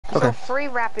Okay. So free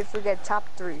rap if we get top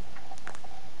 3.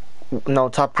 No,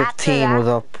 top 15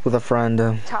 that, with a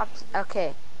friend.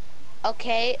 Okay.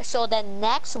 Okay, so then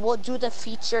next we'll do the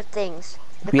feature things.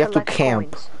 The We have to collect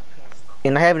camp. coins.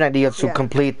 And I have an idea to Yeah.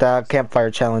 complete that campfire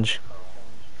challenge.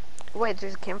 Wait,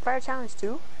 there's a campfire challenge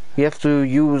too? We have to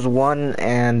use one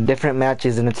and different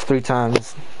matches, and it's 3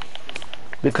 times.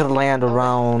 We could land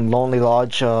around Lonely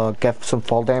Lodge, get some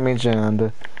fall damage,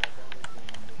 and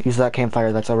use that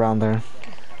campfire that's around there.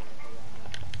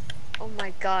 Oh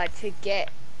my god, to get...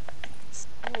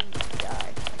 Oh my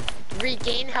god.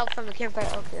 Regain health from a campfire.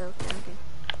 Okay.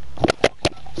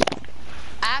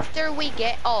 After we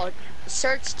get...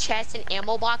 search chests and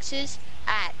ammo boxes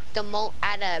at the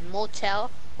at a motel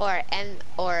or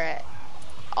a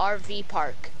RV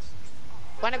park.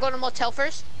 Wanna go to motel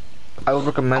first? I would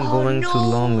recommend going to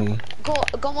Lonely.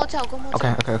 Go motel.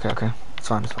 Okay. It's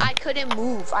fine. I couldn't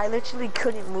move. I literally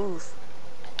couldn't move.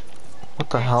 What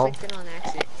the hell? I clicked it on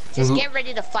accident. Just get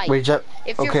ready to fight. Wait,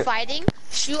 if you're fighting,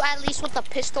 shoot at least with a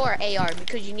pistol or AR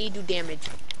because you need to do damage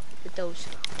with those.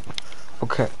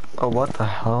 Okay. Oh, what the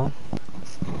hell?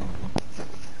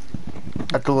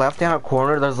 At the left-hand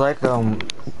corner, there's like a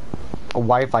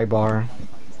Wi-Fi bar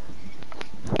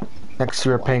next to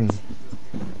your ping.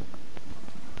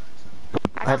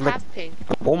 I don't have ping.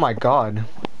 Oh my god.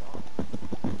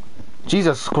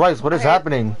 Jesus Christ, what is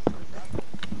happening?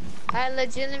 I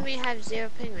legitimately have 0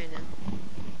 ping right now.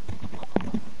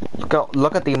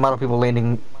 Look at the amount of people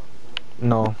landing.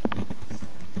 No.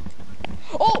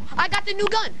 Oh, I got the new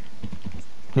gun.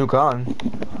 New gun?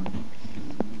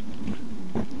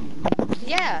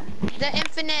 Yeah, the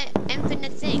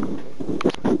infinite thing.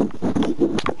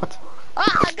 What?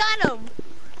 Ah, I got him.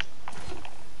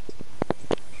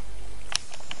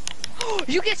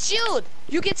 You get shield.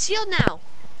 You get shield now.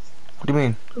 What do you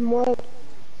mean?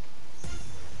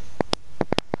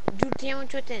 Do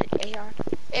damage with an AR.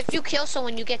 If you kill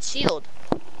someone, you get shield.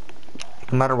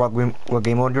 No matter what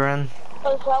game mode you're in?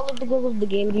 Oh, probably because of the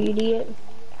game, you idiot.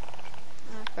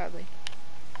 Probably.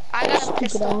 I got a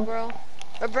pistol, bro.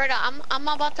 Roberta, I'm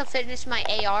about to finish my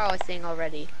AR thing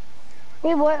already.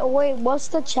 Wait, what's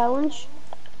the challenge?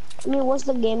 I mean, what's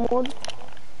the game mode?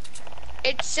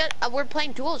 It's just, we're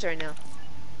playing duels right now.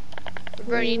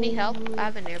 Roberta, you need help? I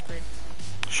have an airplane.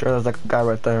 Sure, there's like a guy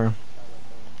right there.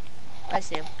 I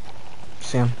see him.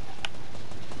 See him.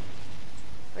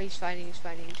 Oh, he's fighting.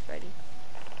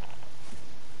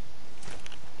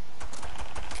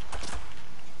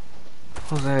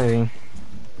 Jose.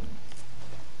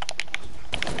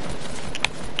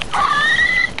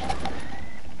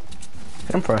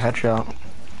 Hit him for a headshot.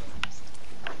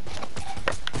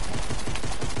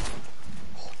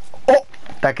 Oh!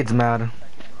 That kid's mad.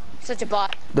 Such a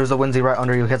bot. There's a Winzy right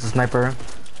under you, hits a sniper.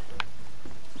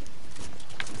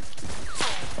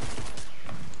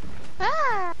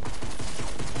 Ah!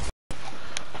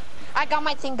 I got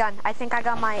my thing done. I think I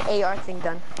got my AR thing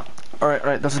done.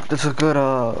 Alright, that's a good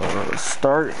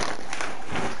start.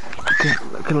 Okay,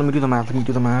 let me do the math.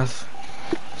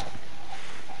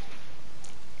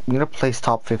 We need to place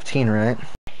top 15, right?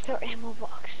 Your ammo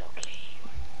box, okay.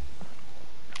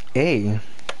 Hey.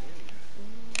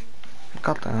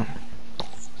 Got that.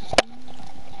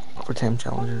 Overtime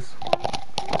challenges.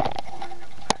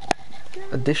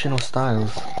 Additional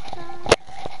styles.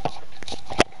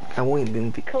 I won't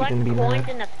even be Collect coins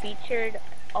in the featured.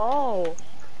 Oh.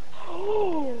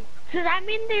 Does that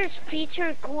mean there's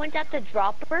featured coins at the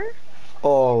dropper?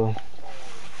 Oh.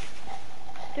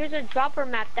 There's a dropper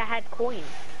map that had coins.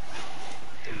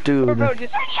 Dude. Bro,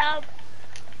 just help.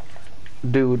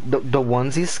 Dude, the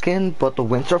onesie skin, but the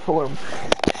winter form.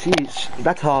 Sheesh,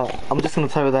 that's hot. I'm just gonna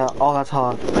tell you that. Oh, that's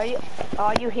hot.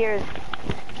 All you hear is.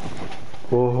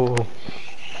 Whoa.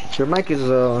 Your mic is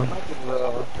There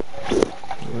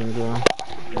we go.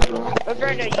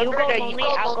 Roberta, you go lonely,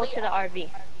 I'll go to the RV.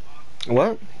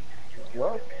 What?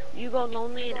 You go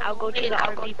lonely and I'll go to the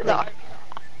RV place.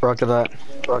 Roger that.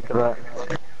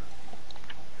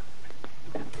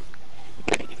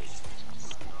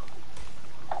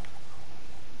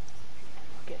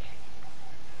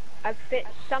 I bet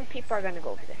some people are gonna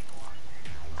go over there.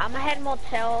 I'm gonna head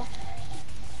motel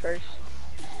first.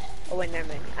 Oh wait, never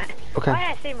mind. Okay. Why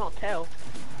did I say motel?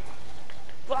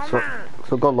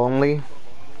 So go lonely.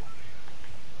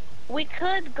 We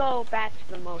could go back to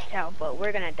the motel, but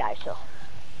we're gonna die, so.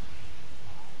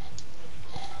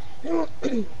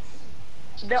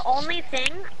 The only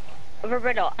thing,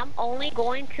 Roberto, I'm only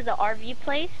going to the RV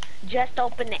place just to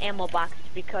open the ammo boxes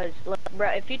because, look, bro,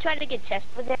 if you try to get chests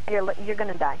with it, you're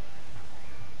gonna die.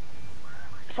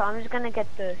 So I'm just gonna get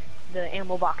the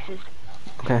ammo boxes.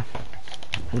 Okay.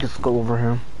 Just go over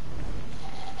here.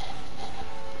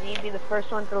 need to be the first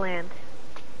one to land.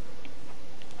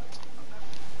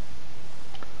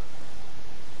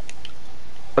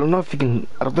 I don't know if you can.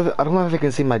 I don't know if you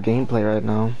can see my gameplay right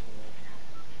now.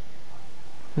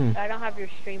 I don't have your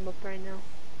stream up right now.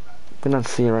 I cannot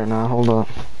see it right now. Hold up.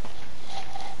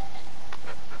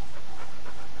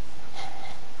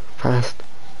 Fast,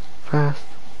 fast.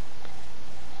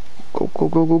 Go, go,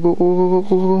 go, go, go, go, go, go,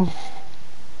 go, go.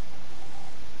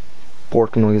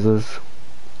 Bork noises.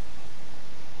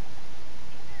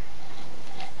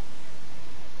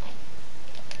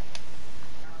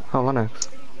 Oh, Lennox.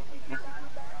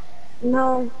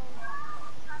 No.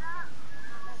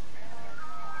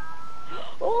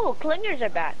 Oh, clingers are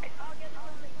back.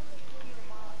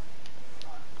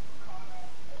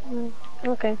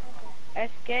 Okay.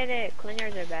 Let's get it.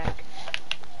 Clingers are back.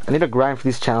 I need to grind for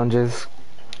these challenges.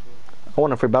 I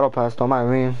want a free battle pass, don't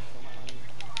mind me.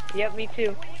 Yep, me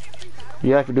too.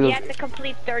 You have to do You this. have to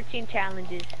complete 13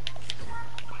 challenges.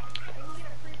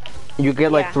 You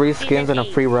get like Yeah, 3 season skins and a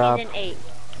 8, free wrap. Season 8.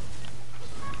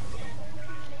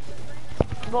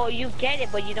 Well, you get it,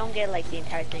 but you don't get like the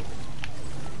entire thing.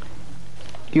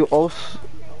 You also.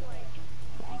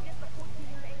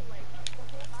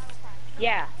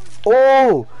 Yeah.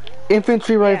 Oh!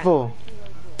 Infantry Yeah. rifle!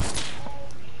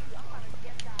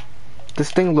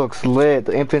 This thing looks lit,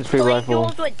 the infantry Play rifle.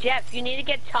 duels with Jeff. You need to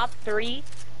get top 3,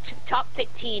 top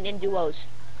 15 in duos.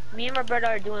 Me and Roberto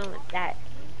are doing that.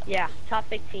 Yeah, top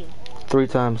 15. 3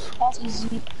 times. That's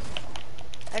easy.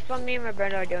 That's what me and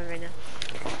Roberto are doing right now.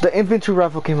 The infantry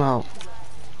rifle came out.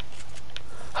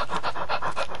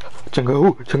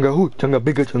 Changa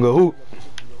bigger changa.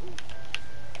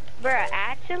 Bruh,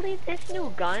 actually, this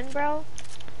new gun, bro,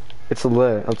 It's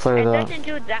lit, I'll tell you that.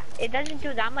 it doesn't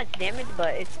do that much damage,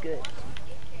 but it's good.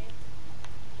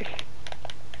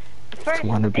 First,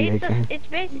 wannabe AK.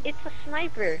 it's a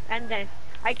sniper, and then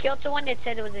I killed someone that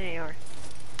said it was an AR.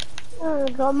 Oh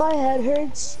god, my head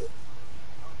hurts.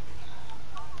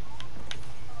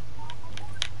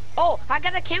 Oh, I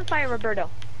got a campfire, Roberto.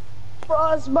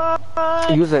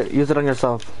 Frostbite. Use it on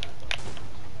yourself.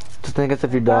 Just think as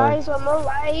if you die. Guys, I'm gonna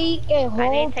write a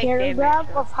whole take paragraph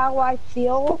damage, of how I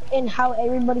feel and how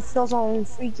everybody feels on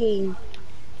freaking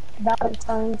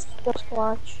Valentine's. Just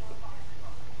watch.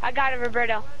 I got it,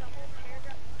 Roberto.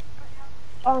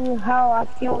 On how I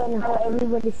feel and how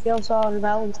everybody feels on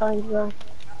Valentine's, bro.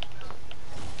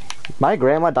 My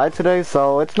grandma died today,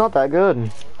 so it's not that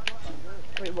good.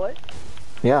 Wait, what?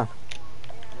 Yeah.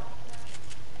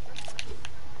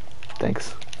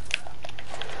 Thanks.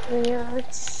 Yeah,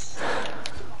 it's...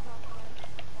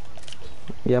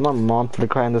 Yeah, my mom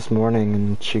started crying this morning,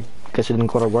 and she guess she didn't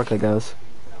go to work, I guess.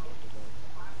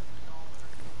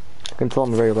 I can tell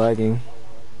I'm very laggy.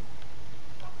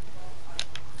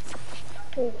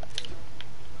 Too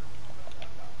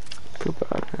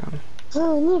bad, man.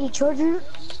 Oh, I need a charger.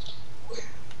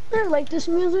 I like this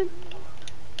music.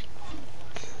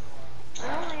 I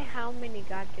don't know how many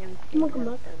goddamn things I've Look 'em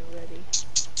done up. already.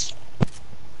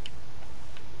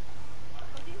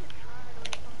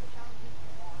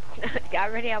 I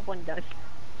already have one done.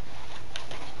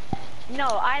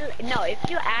 No, if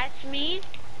you ask me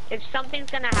if something's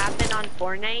gonna happen on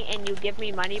Fortnite and you give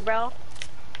me money, bro,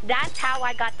 that's how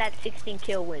I got that 16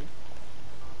 kill win.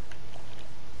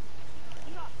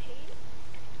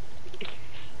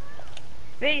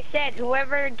 They said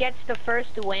whoever gets the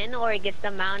first win or gets the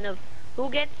amount of who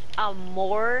gets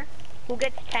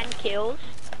 10 kills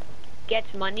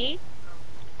gets money.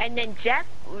 And then Jeff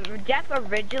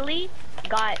originally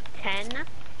got 10,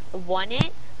 won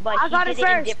it, but I he got did it it in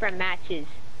first. different matches.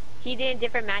 He did it in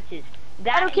different matches.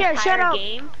 That I don't care, shut entire up.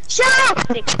 game, Shut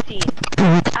up! 16.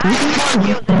 I had more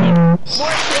kills than him. More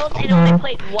kills and only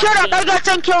played one Shut up! game. I got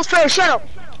 10 kills first. Shut up!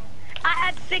 I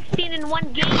had 16 in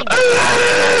one game.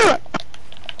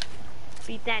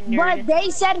 Beat that nerd. But they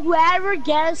said whoever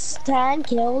gets 10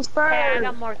 kills first. Hey, I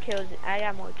got more kills. I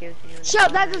got more kills than you. Shut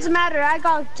up! That doesn't matter. I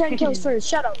got 10 kills first.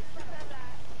 Shut up.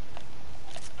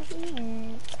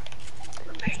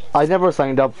 I never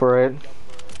signed up for it.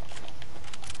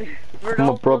 I'm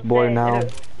a broke boy said, now.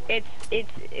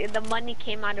 The money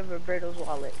came out of Roberto's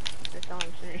wallet. That's all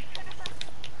I'm saying.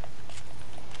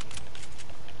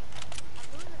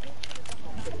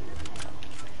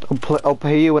 I'll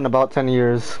pay you in about 10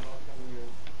 years.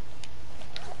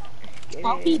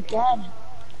 I'll be dead.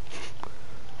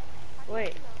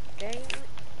 Wait, dang it.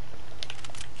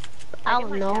 I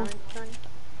don't know.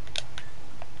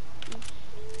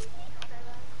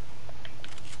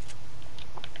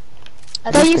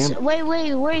 I thought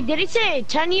you wait, did he say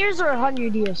 10 years or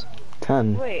 100 years?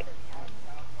 10. Wait,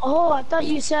 Oh, I thought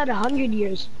you said 100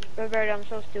 years. Roberto, I'm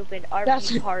so stupid. RP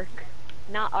That's- Park.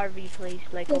 not RV place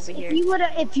like Yes, over here.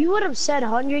 if you would have said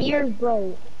 100 years,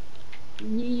 bro,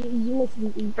 you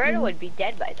must be. Berto would be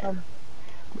dead by then.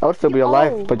 I would still be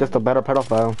alive, Oh. but just a better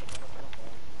pedophile.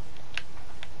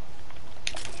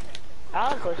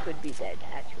 All of us would be dead,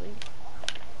 actually.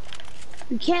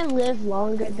 You can't live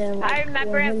longer than. Like, I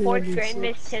remember at 4th grade,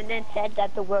 Miss 106. Tinnen said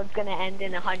that the world's gonna end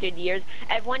in 100 years.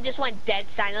 Everyone just went dead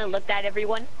silent and looked at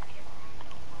everyone.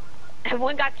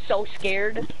 Everyone got so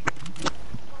scared.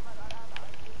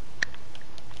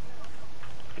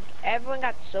 Everyone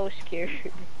got so scared.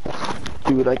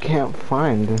 Dude, I can't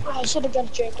find. I should have got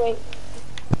a drink. Wait.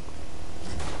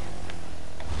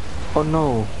 Oh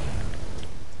no.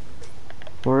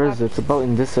 Where is it? It's about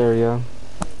in this area.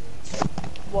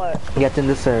 What? Yeah, it's in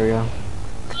this area.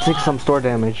 Take some store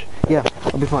damage. Yeah,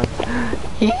 I'll be fine.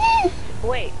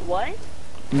 Wait, what?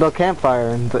 The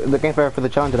campfire. The campfire for the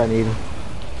challenge that I need.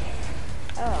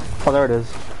 Oh, Oh, there it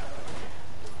is.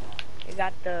 you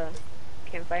got the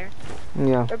campfire?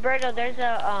 Yeah. Roberto, there's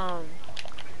a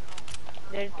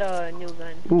new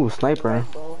gun. Ooh, sniper.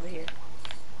 Rifle over here.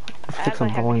 Let's I take have some a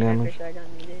heavy falling sniper, damage. so I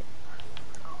don't need it.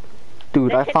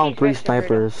 Dude, I Let's hit found these 3 rest,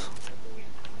 Roberto. snipers.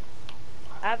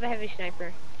 I have a heavy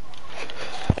sniper.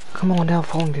 Come on down,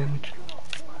 falling damage.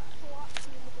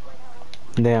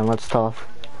 Damn, that's tough.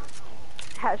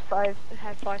 Has 5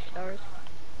 stars.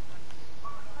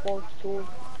 Both tools.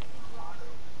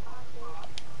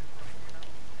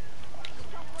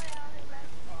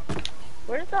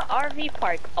 Where's the RV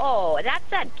park? Oh, that's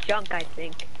that junk, I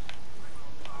think.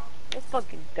 That's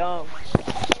fucking dumb.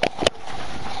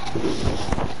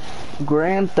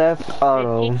 Grand Theft They're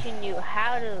Auto. teaching you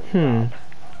how to.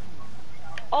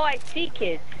 Oh, I see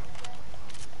kids.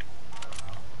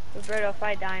 Roberto, if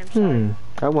I die, I'm sorry.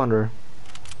 I wonder.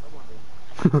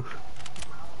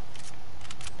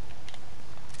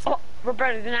 Oh,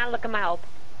 Roberto, do not look at my help.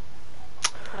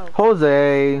 Oh.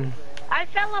 Jose. I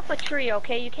fell off a tree,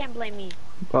 okay? You can't blame me.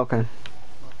 Okay.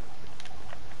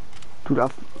 Dude,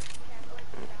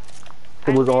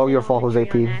 it was all your fault, Jose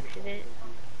P.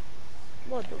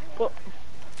 What the fuck?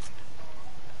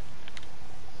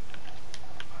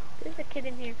 There's a kid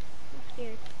in here. I'm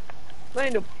scared.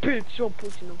 Man, a bitch, I'm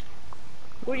pushing him.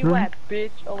 Where you at,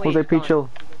 bitch? Oh, wait, Jose he's P, gone. chill.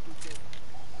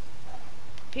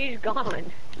 He's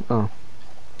gone. Oh.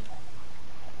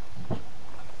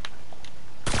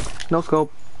 No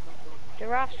scope.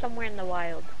 They're off somewhere in the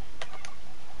wild.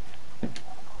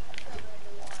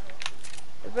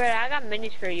 Bro, I got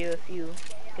minis for you if you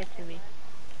get to me.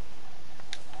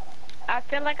 I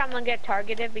feel like I'm gonna get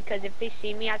targeted because if they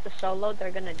see me as a solo,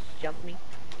 they're gonna just jump me.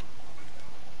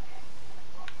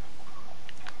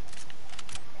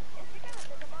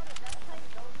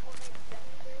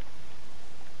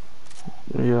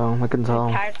 Yeah, I can The tell.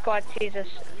 entire squad sees us.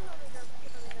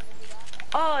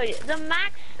 Oh, the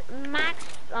max,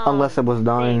 Unless it was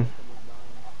dying.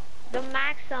 the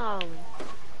max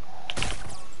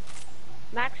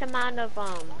amount of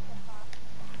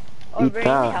Oh, Eat really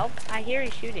that. help? I hear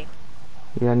he's shooting.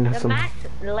 Yeah, I need The some max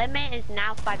limit is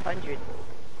now 500.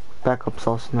 backup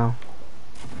sauce now.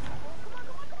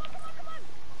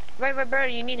 Right, bro,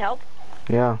 you need help?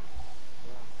 Yeah.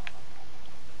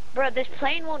 Bro, this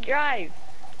plane won't drive.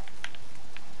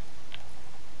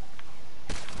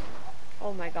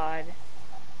 Oh my god.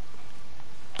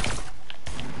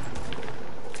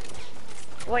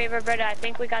 Wait, Roberta, I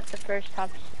think we got the first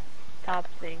top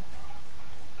thing.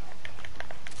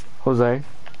 Jose.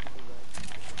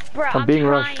 Bro, I'm being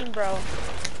trying, rushed. bro.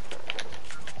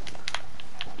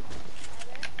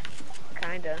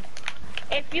 Kinda.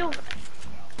 If you...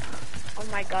 Oh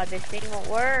my god, this thing won't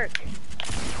work.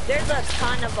 There's a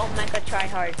ton of Omega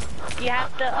tryhards. You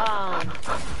have to,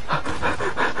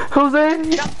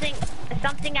 Jose!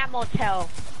 something at motel.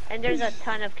 And there's a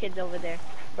ton of kids over there.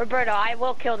 Roberto, I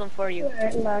will kill them for you.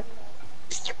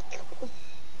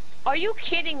 Are you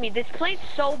kidding me? This plane's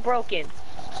so broken.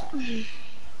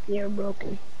 You're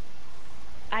broken.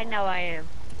 I know I am.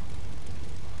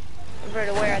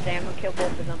 Roberto, where are they? I'm gonna kill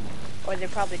both of them. Or they're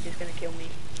probably just gonna kill me.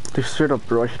 They straight up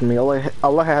rushed me. All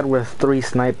I had was 3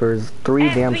 snipers. 3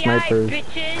 damn FBI, snipers.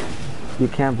 bitches! You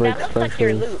can't break That looks like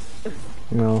your structures. loot.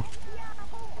 No.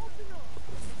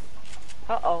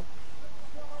 Uh-oh.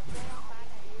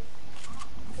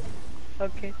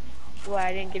 Okay. Why,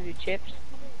 I didn't give you chips?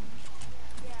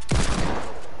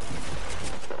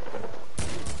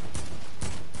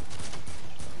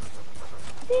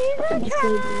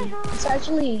 It's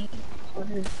actually.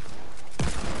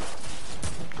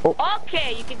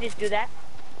 Okay, you can just do that.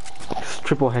 Just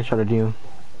triple headshotted you.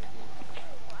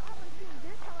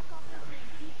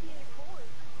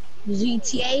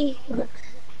 GTA.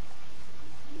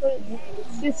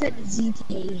 You said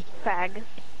ZTA. Fag.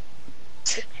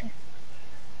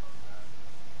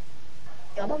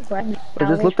 I'm on Grindr. I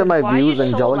just looked at my Why are you views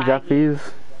and so Jolly laggy? Jeffy's.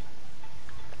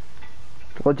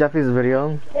 Well, Jeffy's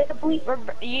video.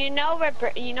 You know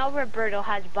Roberto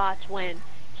has bots when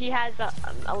he has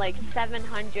like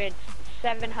 700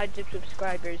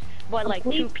 subscribers, but like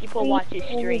 2 people watch his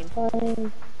stream.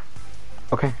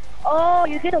 Okay. Oh,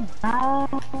 you get a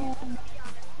bot.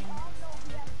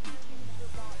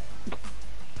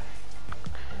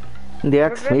 They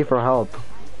asked me for help.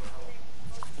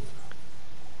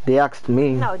 They asked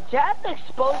me. No, Jeff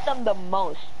exposed them the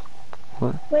most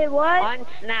Wait, what? on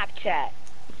Snapchat.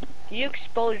 You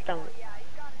exposed them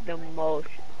the most.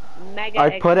 Mega.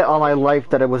 I put it on my life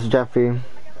that it was Jeffy.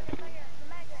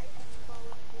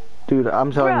 Dude,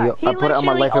 I'm telling you, I put it on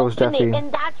my life it was Jeffy.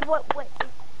 And that's what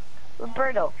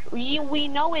Roberto, we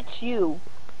know it's you.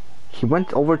 He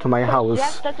went over to my house.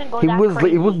 Jeff doesn't go He that was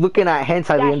crazy. looking at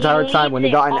hentai the entire time when he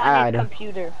got an ad.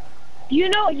 Computer. You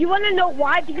wanna know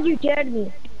why? Because you dared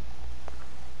me.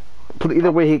 But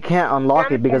either way, he can't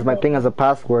unlock it because my thing has a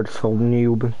password, so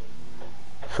noob.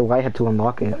 So I had to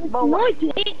unlock it. But No,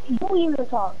 you don't even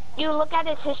talk. you look at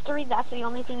his history, that's the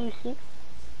only thing you see.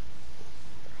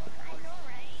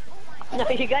 No,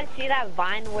 you guys see that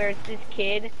Vine where it's this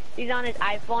kid, he's on his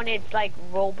iPhone, it's like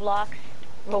Roblox,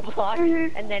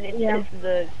 and then it says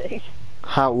the thing.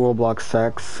 Hot Roblox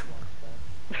sex.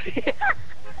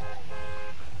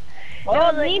 Oh,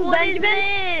 like, me, what Benjamin.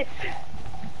 is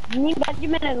this? Me,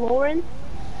 Benjamin, and Lauren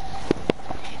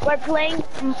were playing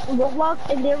Roblox,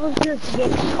 and there was this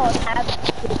game called Ab.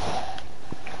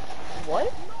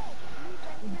 What?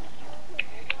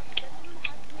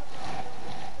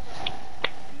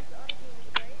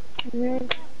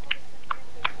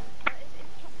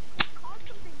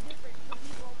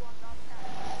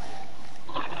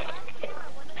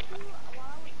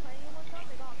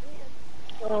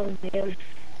 Oh, damn.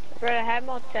 Bro, have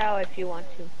motel if you want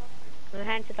to. I'm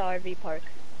heading to the RV park.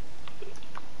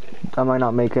 I might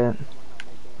not make it.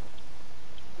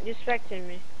 You distracted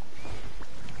me.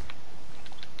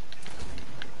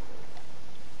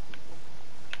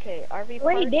 Okay, RV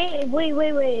park.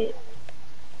 Wait.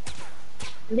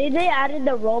 Did they added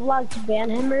the Roblox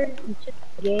banhammer into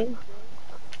the game?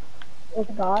 I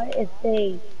forgot if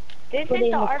they This put is it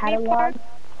in the the RV catalog. park.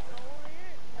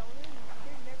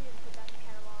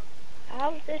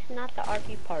 How is this not the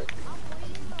RV park?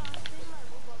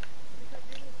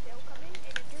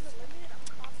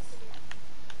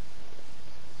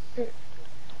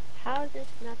 How is this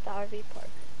not the RV park?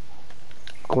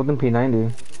 Golden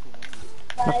P90.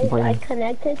 Guys, I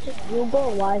connected to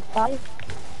Google Wi-Fi.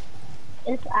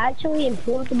 It's actually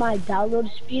improved my download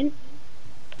speed.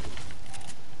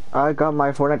 I got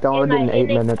my Fortnite downloaded in 8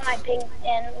 minutes.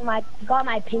 Got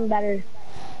my ping better.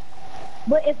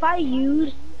 But if I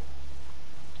use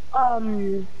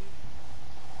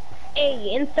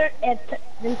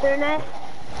internet,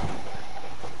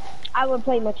 I would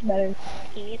play much better.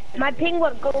 My ping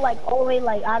would go like all the way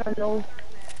like I don't know.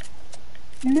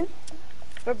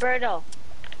 Roberto,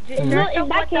 just No, search is up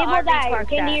that what the cable RV that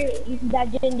park's at. that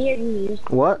Jandir used?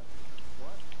 What?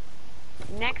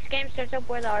 Next game, search up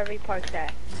where the RV park's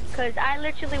at. Cause I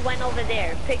literally went over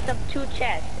there, picked up 2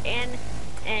 chests and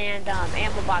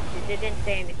ammo boxes. It didn't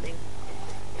say anything.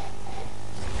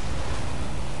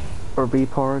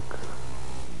 RV park.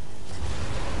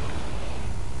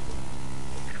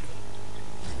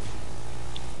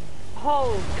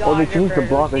 Oh god. Oh, they changed the Roberto,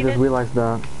 block. I see just this? realized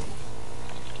that.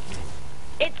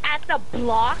 It's at the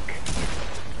block.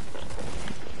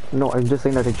 No, I'm just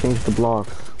saying that they changed the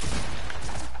blocks.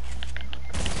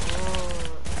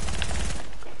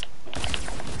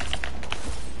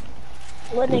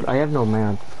 Dude, I have no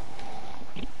math.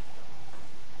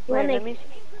 Wait, let me.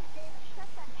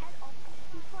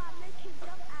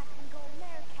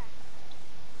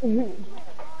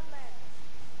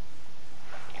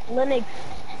 Linux.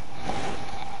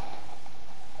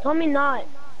 Tell me not.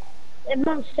 If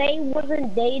Monsay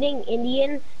wasn't dating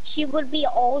Indian, she would be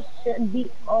all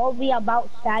be about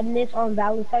sadness on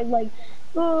Valentine's. Like,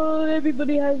 oh,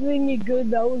 everybody having a good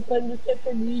Valentine's except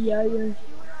for me. Yeah.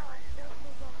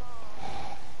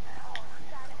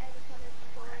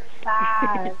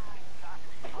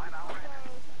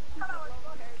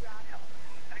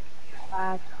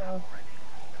 Sad. So.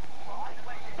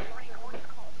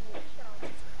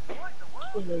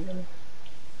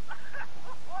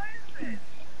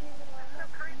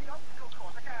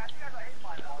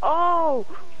 Oh,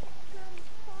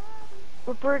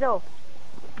 Roberto.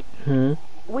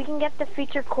 We can get the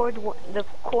feature code, the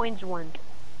coins one.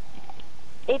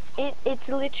 It's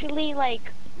literally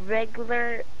like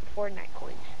regular Fortnite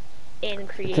coins. in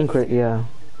It's creative. in yeah.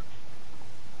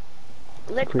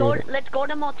 Let's creative. go. Let's go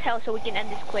to motel so we can end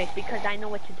this quick because I know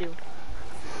what to do.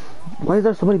 Why is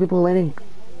there so many people landing?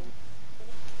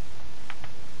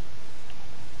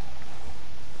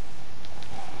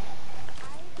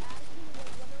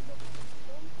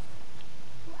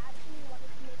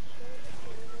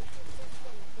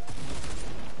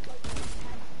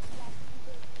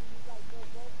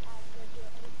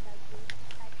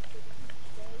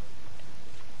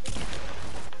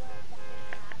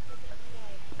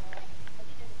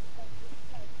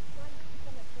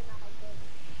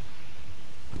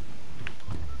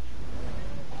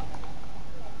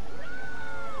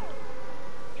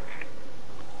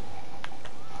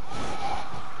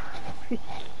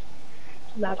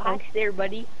 Relax there,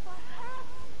 buddy.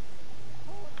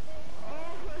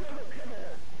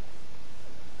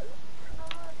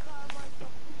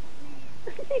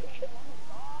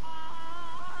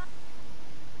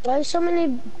 Why are so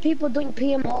many people doing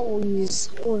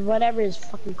PMOs or whatever it's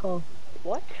fucking called?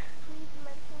 What?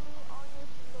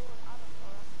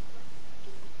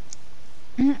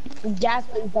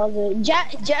 Jasmine does it.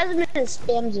 Jasmine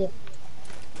spams it.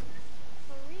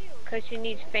 Cause she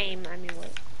needs fame. I mean,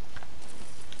 what?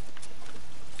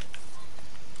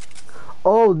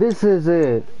 Oh, this is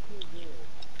it.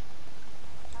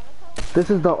 This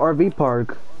is the RV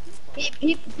park.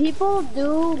 People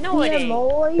do No, it ain't.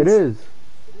 PMOs It is.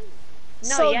 No,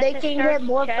 so you have they to can search get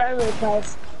more chest friend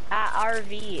requests. at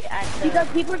RV at the. Because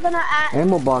people are gonna add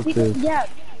Ammo people, boxes. yeah.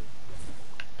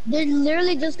 They're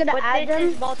literally just gonna But add this them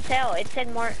is motel. It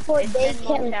said more. for It they said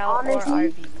can motel or honestly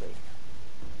RV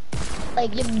place.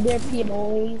 like give their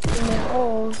PMOs and then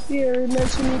oh here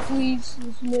mention me please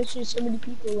mention so many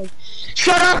people like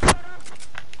shut up.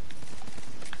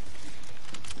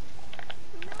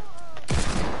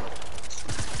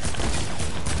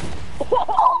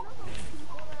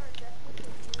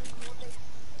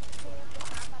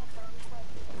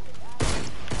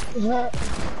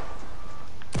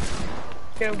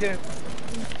 Get him.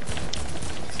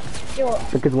 Yo,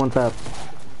 The kid's one tap.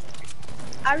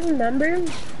 I remember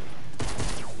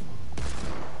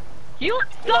You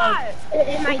die!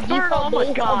 in my Bird, default oh my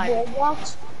days God. of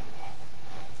Roblox,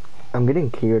 I'm getting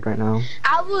cured right now.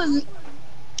 I was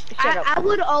Shut up. I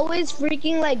would always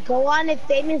freaking like go on a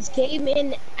famous game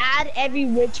and add every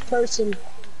rich person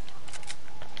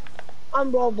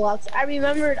on Roblox. I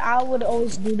remembered I would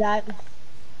always do that.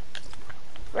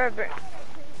 Robert.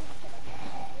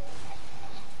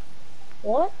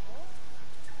 What?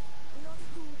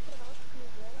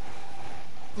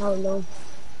 I don't know.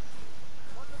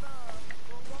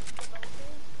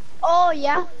 Oh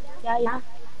yeah, yeah.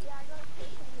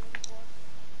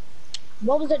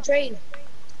 What was the trade?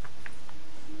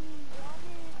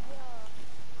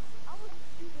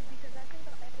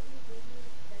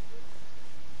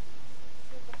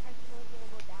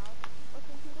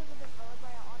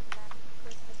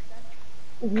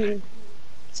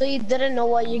 So you didn't know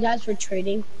what you guys were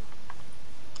trading?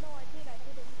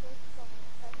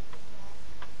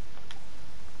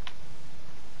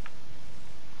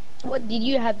 What did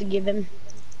you have to give him?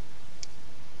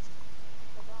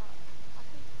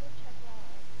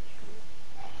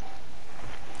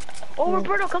 Oh,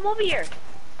 Roberto, come over here.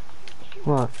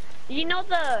 What? You know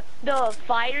the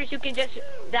fighters you can just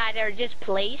that are just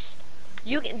placed.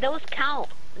 You can those count.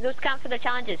 Those count for the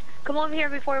challenges. Come over here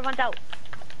before it runs out.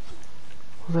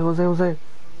 Jose.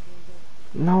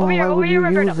 No, Over here, why over would here, you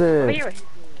Roberto. use Over it? here.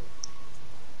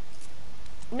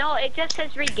 No, it just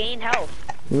says regain health.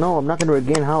 No, I'm not gonna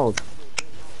regain health.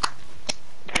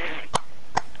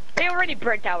 They already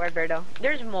burnt out, Roberto.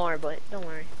 There's more, but don't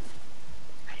worry.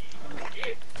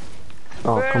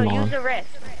 Oh, Roberto, come on. use the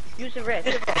rift. Use the rift.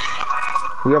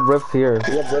 We have rifts here.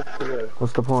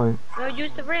 What's the point? No,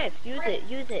 use the rift. Use it.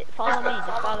 Use it. Follow me.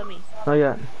 Just follow me. Not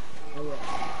yet.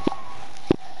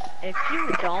 If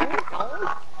you don't,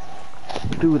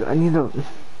 Dude, I need a...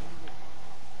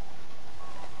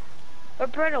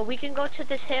 Roberto, we can go to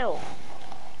this hill.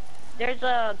 There's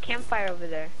a campfire over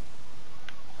there.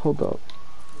 Hold up.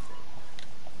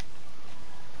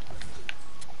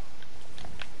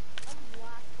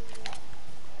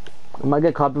 I might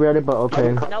get copyrighted, but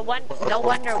okay. No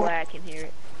wonder why I can hear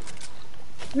it.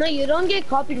 No, you don't get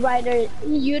copyrighted.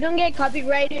 You don't get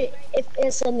copyrighted if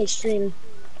it's in the stream.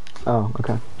 Oh,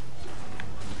 okay.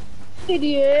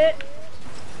 Idiot.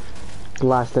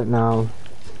 Blast it now.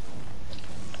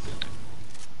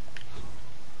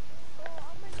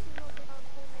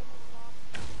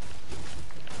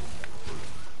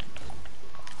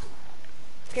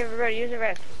 Okay, Roberto, use the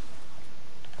rift.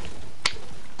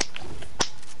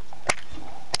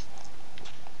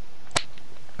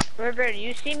 Robert,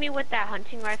 you see me with that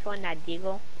hunting rifle and that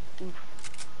deagle? Oof.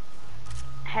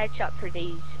 Headshot for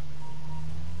days.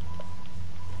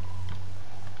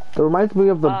 It reminds me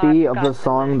of the beat of the forgot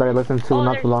song that I listened to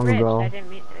not too long ribs. ago. I didn't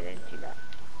see that.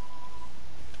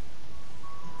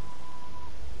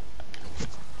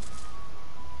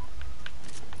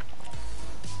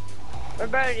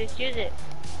 Roberto, just use it.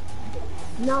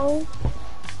 No.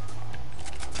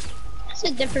 It's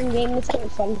a different game. It's kind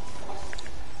of fun.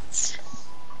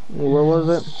 Where was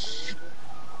it?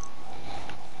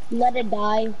 Let it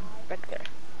die. Right there.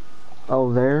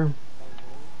 Oh, there?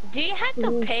 Do you have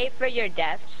to pay for your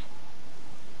deaths?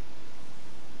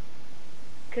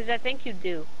 Because I think you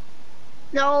do.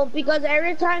 No, because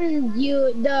every time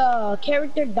the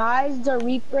character dies, the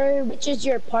Reaper, which is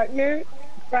your partner,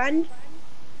 friend,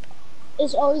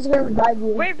 is always gonna revive you.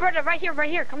 Wait, brother, right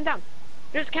here, come down.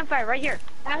 There's a campfire right here.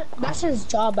 That's his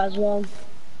job as well.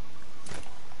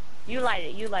 You light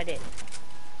it.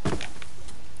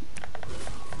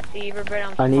 See,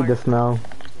 Roberto, I need the smell.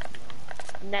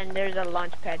 And then there's a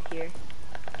launch pad here.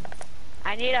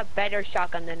 I need a better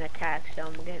shotgun than attack, so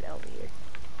I'm gonna get over here.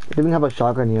 I didn't have a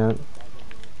shotgun yet.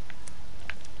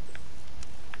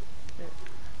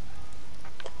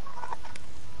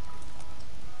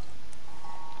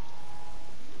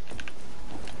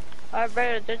 Alright,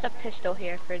 brother, there's a pistol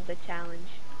here for the challenge.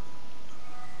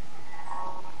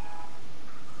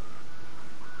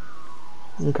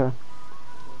 Okay.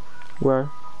 Where?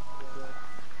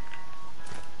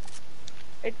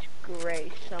 It's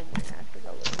gray somewhere. I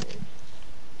forgot what it is.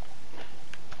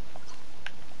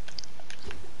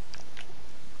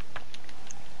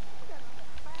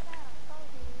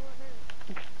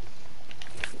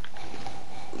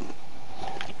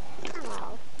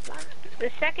 The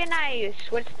second I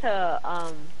switch to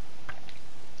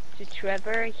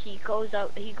Trevor, he goes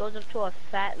up to a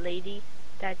fat lady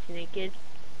that's naked.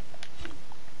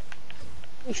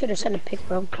 You should have sent a pic,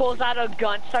 bro. Pulls out a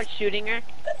gun, starts shooting her.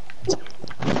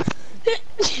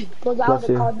 Pulls out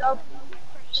the condom.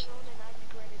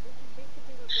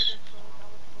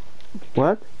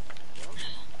 What?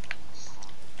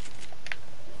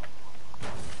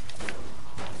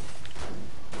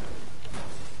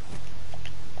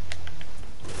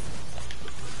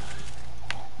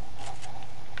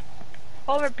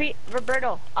 Oh,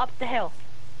 Roberto, up the hill.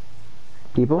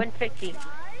 People? 150.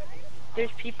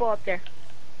 There's people up there.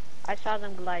 I saw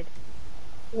them glide.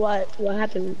 What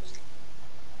happened?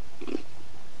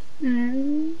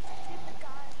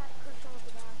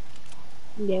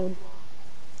 Yeah.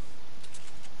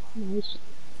 Nice.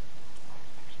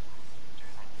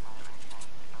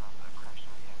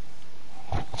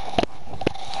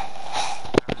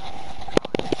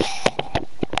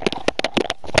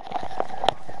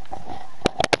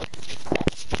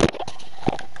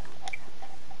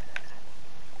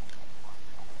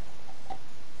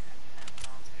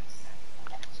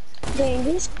 Dang,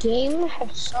 this game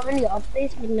has so many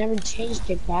updates but never changed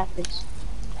the graphics.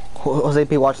 Jose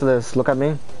P, watch this. Look at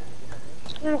me.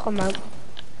 It's gonna come out.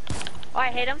 Oh, I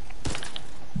hit him.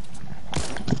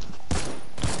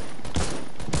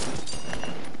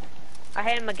 I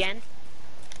hit him again.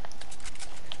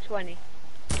 20.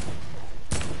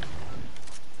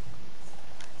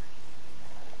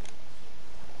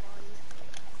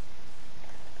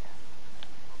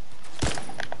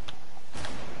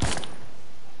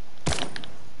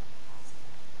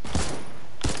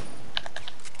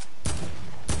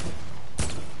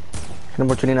 Hit him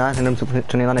for 29. Hit him for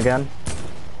 29 again.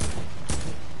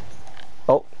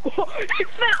 Oh. He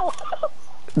fell!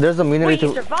 There's immunity Wait, to...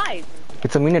 you survived!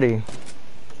 It's immunity.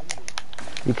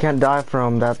 You can't die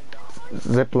from that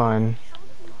zip line.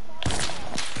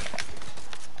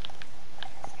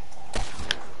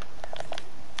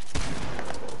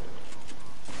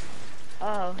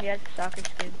 Oh, he has a soccer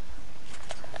skin.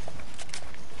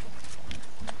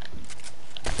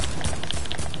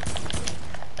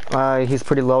 He's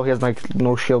pretty low. He has like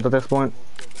no shield at this point.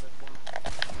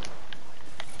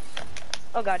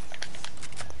 Oh god.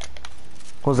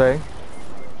 Jose.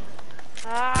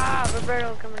 Ah,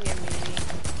 Roberto, come and get me.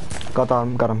 Got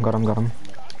him.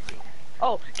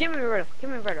 Oh, give me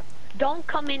Roberto. Don't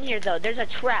come in here though. There's a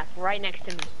trap right next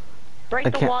to me. Break I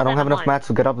the can't. wall. I don't have enough mats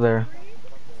to get up there.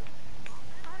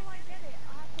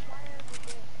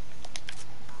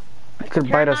 You could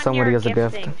buy it as somebody as a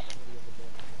gift. Things.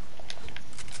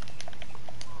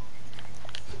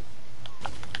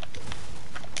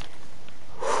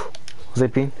 Jose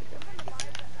P.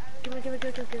 Give me.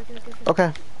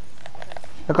 Okay.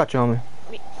 I got you, homie.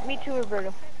 Me too,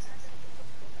 Roberto.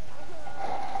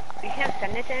 You can't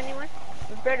send it to anyone?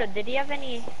 Roberto, did he have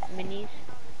any minis?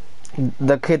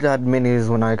 The kid had minis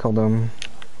when I killed him.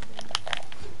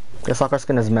 The soccer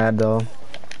skin is mad though.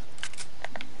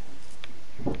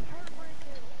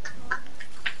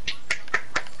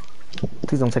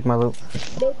 Please don't take my loot.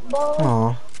 Big ball.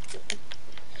 Aw.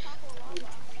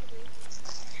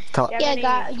 Tell You have any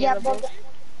Yeah, cables?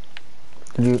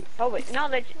 you. Oh wait, no,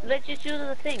 let's just do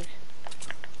the things.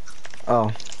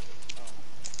 Oh.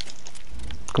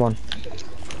 Come on.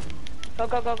 Go,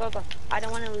 go, go, go, go. I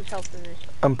don't want to lose health in this.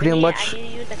 I'm pretty much. I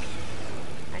need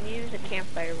to use a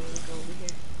campfire when we go over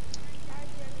here.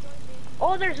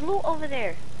 Oh, there's loot over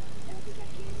there.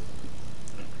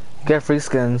 Get free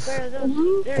skins. Where are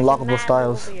those? There's Unlockable mad loot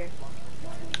styles. over here.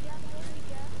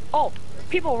 Oh,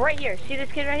 people right here. See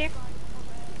this kid right here?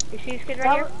 You see this kid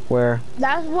right here? Where?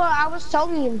 That's what I was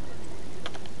telling you.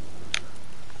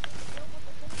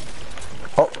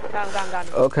 Oh. Got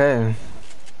him. Okay.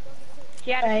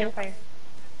 He had a campfire.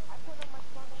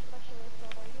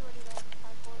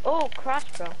 Oh,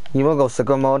 crossbow. You wanna go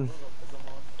sicko mode?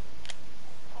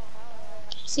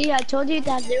 See, I told you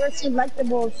that there were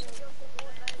selectables.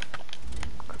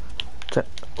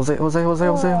 Jose.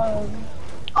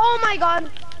 Oh my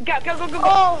god. Go.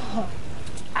 Oh.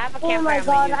 I have a Oh campfire. my I'm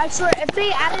god, gonna I swear, if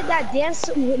they added that dance,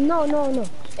 no.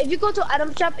 If you go to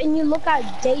item shop and you look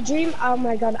at Daydream, oh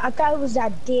my god, I thought it was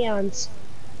that dance.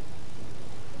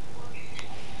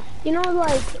 You know,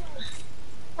 like,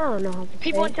 I don't know how to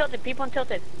People say it.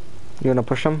 untilted. You wanna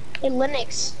push him? In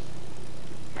Linux.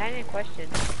 I didn't question.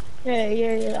 Yeah,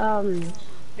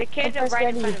 The kids are press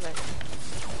right in ready. front of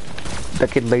us.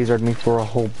 That kid lasered me for a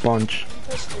whole bunch.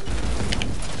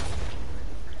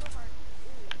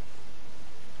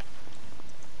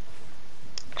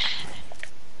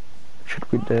 Should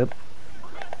we dip?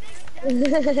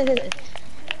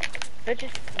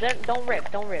 Don't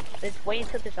rip. Let's wait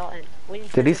until this all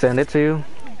ends. Did he send it to you?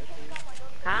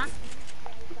 Huh?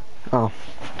 Oh.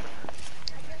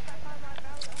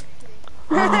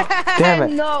 Damn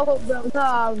it. No, bro,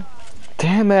 no.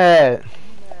 Damn it.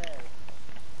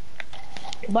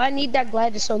 But I need that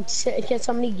glider, so can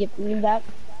somebody give me that?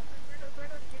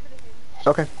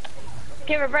 Okay.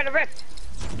 Okay, Roberta ripped.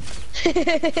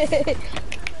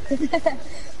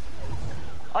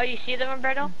 Oh, you see them,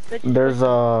 Roberto? There's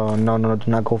no,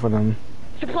 do not go for them.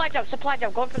 Supply drop.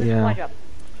 Go for the Yeah. supply drop.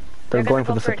 They're They're going gonna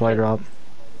for go the for it supply too. drop.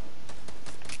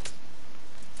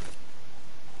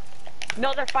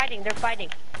 No, they're fighting.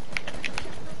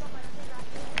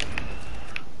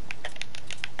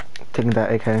 Taking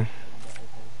that AK.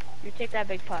 You take that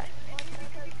big pot.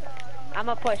 I'm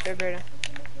a push, Roberta.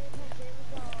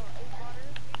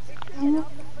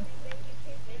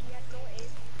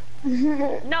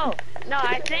 No,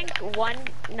 I think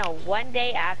one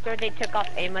day after they took off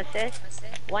aim assist,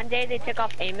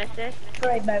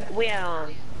 Right, baby. we,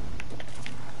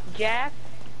 Jeff.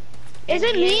 Is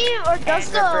it Indian, me or does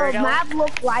and the Roberto, map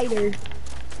look lighter?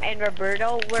 and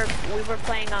Roberto, we were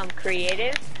playing,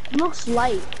 creative. Looks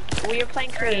light. We were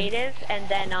playing creative, and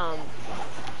then,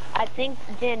 I think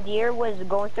Jandir was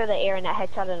going through the air and I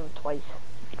headshotted him twice.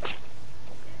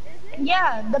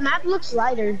 Yeah, the map looks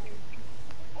lighter.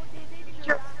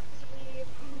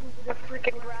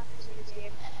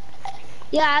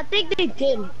 Yeah, I think they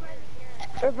did.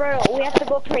 Roberto, we have to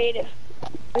go creative.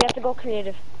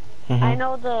 Mhm. I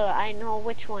know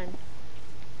which one.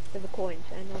 For the coins.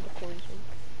 I know the coins one.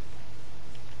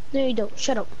 No, you don't.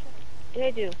 Shut up. Yeah,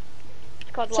 I do.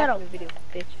 It's called Shut Watch up. Me Video,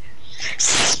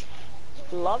 bitch.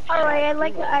 Love shot. Alright,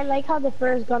 You I like how the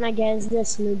first gun I get is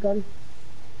this new gun.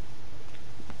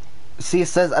 See, it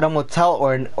says at a motel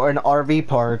or an RV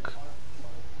park.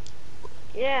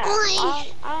 Yeah. I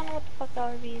don't know what the fuck the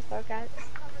RV is for, guys.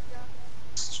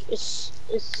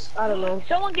 It's I don't know.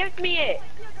 Someone gift me it.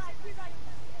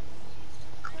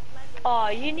 Oh,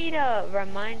 you need to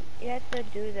remind. You have to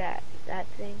do that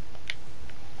thing.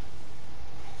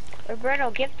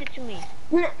 Roberto, gift it to me.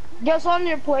 Guess on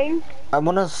your plane? I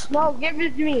wanna. No, give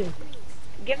it to me.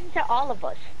 Give it to all of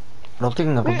us. I don't think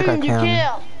I You can.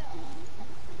 can't.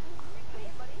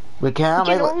 We can't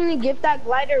You make. can only give that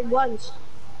glider once.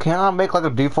 Can't I make like a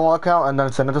default account and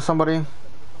then send it to somebody?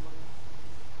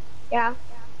 Yeah.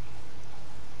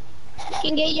 You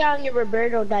can get you on your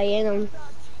Roberto Diana.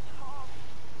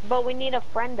 But we need to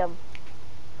friend them.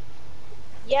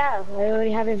 Yeah, I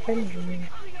already have it friended.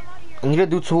 I need to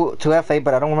do two FA,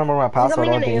 but I don't remember my password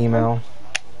or the Coming in email.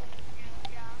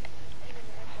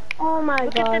 Oh my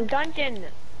Look at the god. dungeon.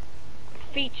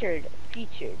 Featured.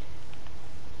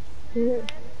 Mhm.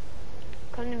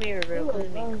 Come to me, Roberto. Come to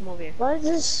me. Come over here. Why is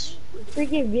this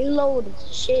freaking reload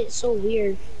shit so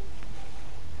weird?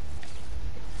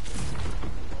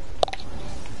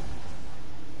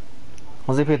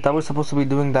 Jose, I thought we're supposed to be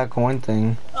doing that coin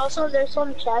thing. Also, there's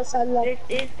some chests I love. This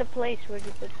is the place where you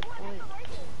put the coin.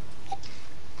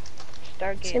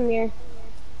 Start Some game.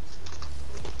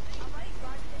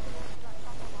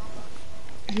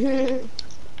 here.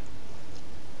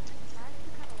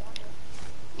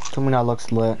 To me, that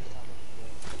looks lit.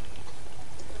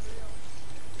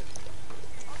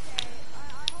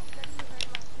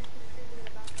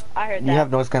 I heard that. You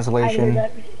have noise I heard cancellation.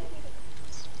 that.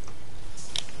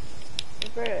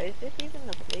 Roberto, is this even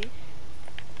the place?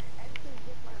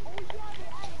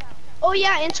 Oh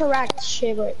yeah, interact.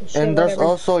 Shit, And there's whatever.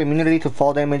 also immunity to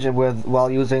fall damage with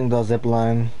while using the zip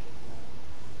line.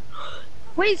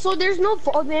 Wait, so there's no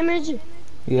fall damage?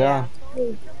 Yeah.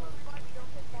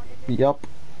 Yup.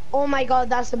 Oh my god,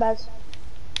 that's the best.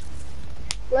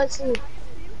 Let's see.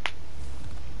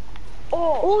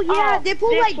 Oh yeah, they put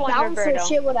this like one, bounce or Roberto.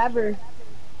 shit, whatever.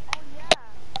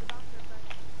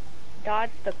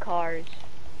 Dodge the cars.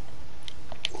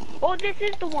 Oh, this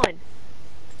is the one.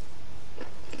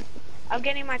 I'm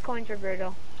getting my coins,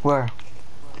 Roberto. Where?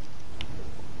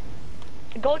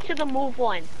 Go to the move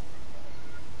one.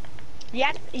 You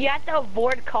have to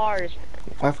avoid cars.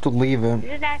 I have to leave it.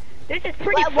 This is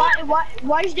pretty fun.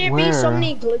 Why is there be so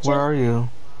many glitches? Where are you?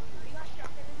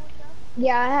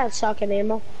 Yeah, I have shotgun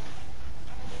ammo.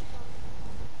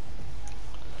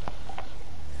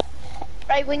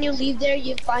 Right when you leave there,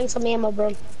 you find some ammo,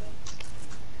 bro.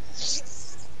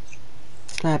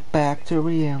 Snap back to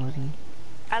reality.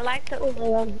 I like the Oh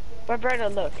my god, Roberto,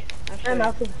 look. my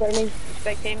mouth is burning. You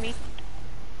spectate me?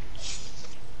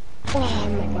 Oh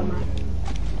my god, man.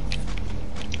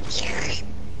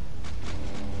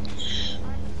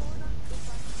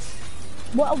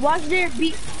 Watch there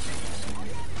be.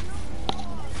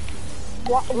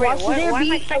 Watch Wait, there why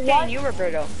am I be. spectating you,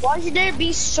 Roberto? Watch there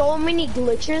be so many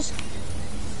glitches,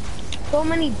 so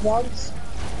many bugs.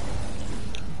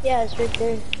 Yeah, it's right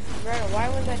there. Roberto, why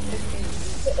was I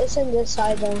spectating you? It's in this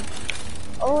side though.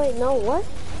 Oh wait, no, what?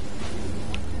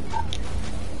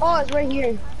 Oh, it's right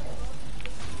here.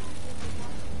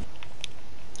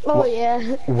 Oh What? yeah.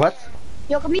 What?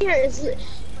 Yo, come here. It's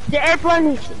the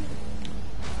airplane.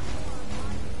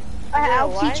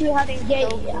 I'll why teach you how to things get.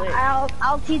 so quick?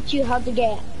 I'll teach you how to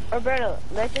get. Roberto,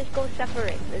 let's just go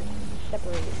separate. Let's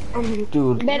separate it.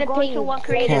 Dude, Better I'm going ping. to one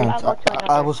creative, can't. I'll go to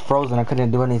another. I was frozen. I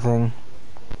couldn't do anything.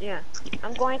 Yeah.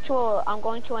 I'm going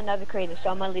to another creative, so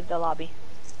I'm gonna leave the lobby.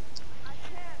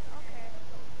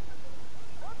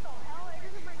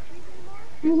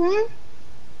 Mhm.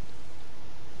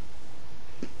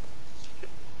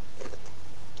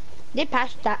 They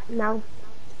passed that now.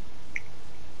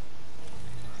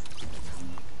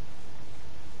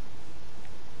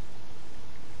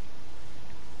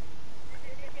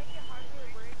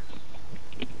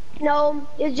 No,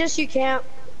 it's just you can't.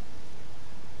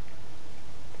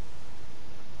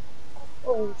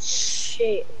 Oh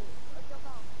shit.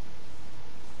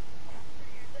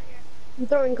 I'm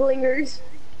throwing clingers.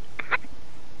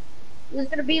 It's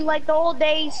gonna be like the old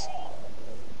days.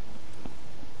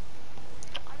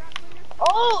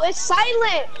 Oh, it's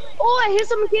silent. Oh, I hit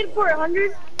some kid for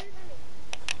 100.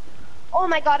 Oh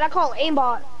my god, I call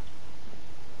aimbot.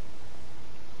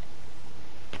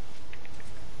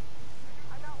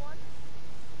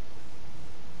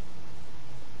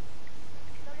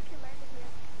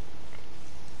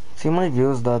 See how many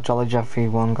views the Jolly Jeffy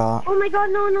one got? Oh my god,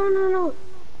 no.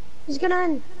 He's gonna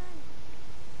end.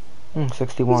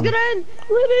 61. He's gonna end.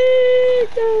 Let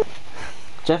it.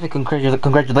 Jeffy,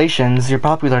 congratulations. You're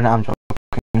popular now. I'm joking.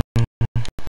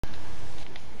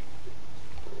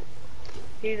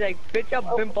 He's like, bitch,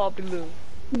 I've been popular.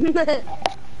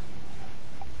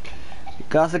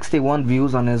 Got 61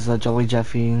 views on his Jolly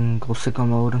Jeffy in Go Sicko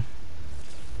mode.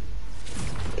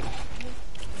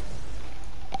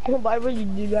 Why would you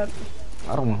do that?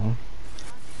 I don't know.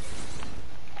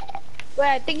 Wait,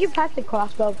 I think you passed the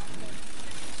crossbow.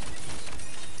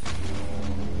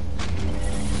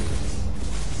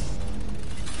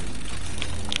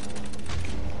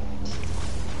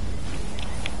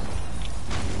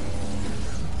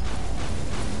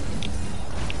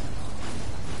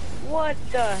 What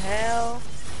the hell?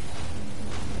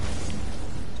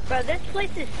 Bro, this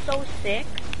place is so sick.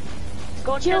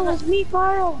 Go to Chill the... with me,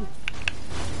 Carl.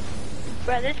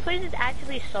 Bro, this place is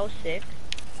actually so sick.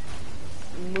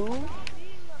 Move.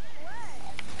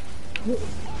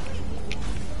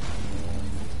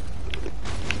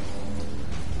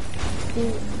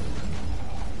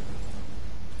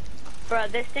 Bro,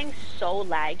 this thing's so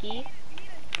laggy.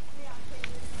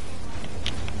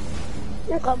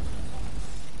 Okay.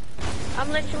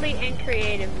 I'm literally in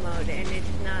creative mode and it's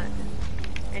not,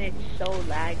 and it's so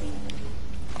laggy.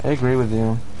 I agree with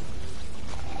you.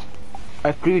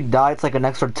 After you die, it's like an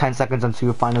extra 10 seconds until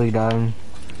you finally die.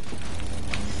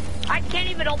 I can't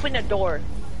even open the door.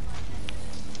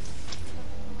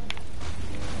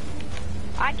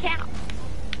 I can't.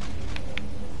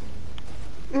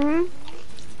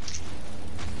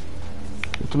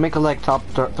 To make it like top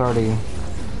 30.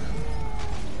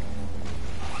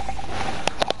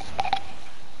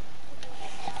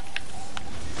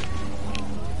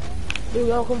 You're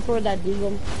welcome for that,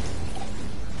 Deagle.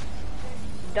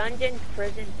 Dungeon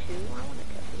Prison 2? I want to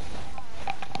tell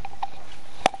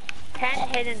you. 10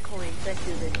 hidden coins. Let's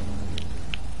do this.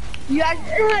 You are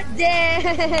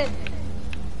dead.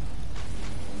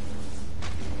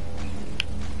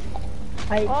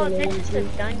 Oh, this is the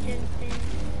dungeon thing.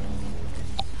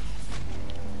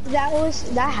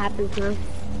 That happened, man.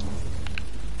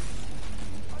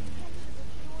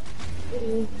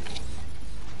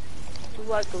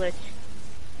 What glitch?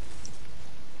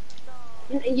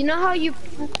 You know how you...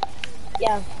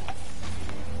 Yeah.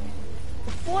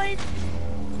 What?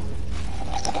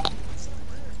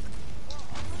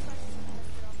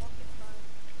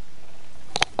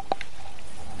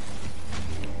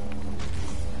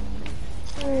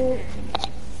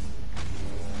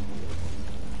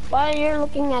 While you're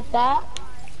looking at that...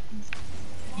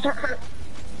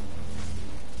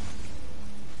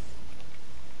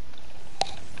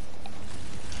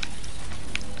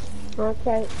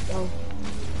 Okay, so...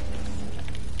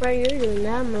 While you're doing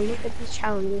that, I'm gonna look at these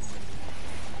challenges.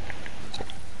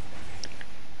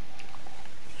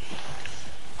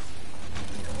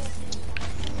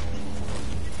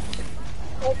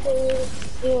 Okay,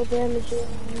 deal damage.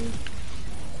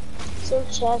 Some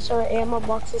chests or ammo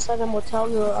boxes at a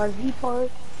motel or RV park.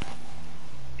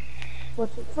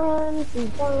 What's your friends? You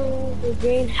find, you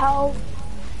gain health.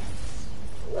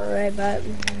 Alright, but...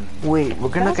 Wait, we're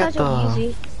gonna get the...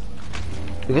 Easy.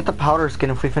 We get the powder skin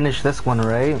if we finish this one,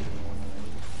 right?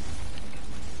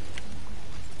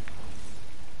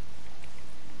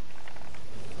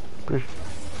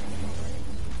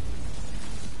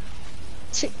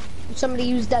 Somebody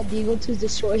used that deagle to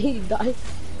destroy he died.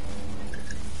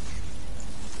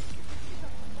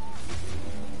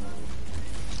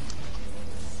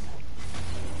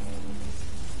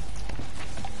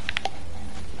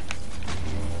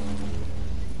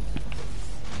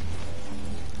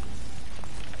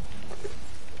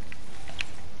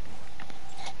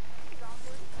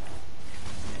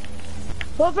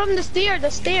 Go from the stairs,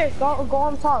 go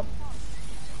on top.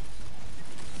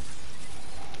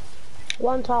 Go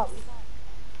on top.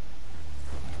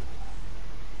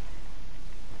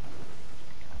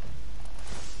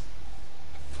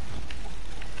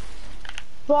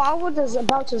 Bro, I was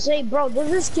about to say, bro, does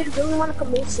this kid really want to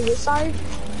commit suicide?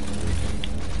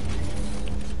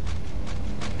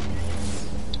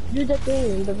 Do the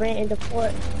thing, the rant in the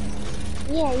fort.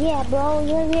 Yeah, bro,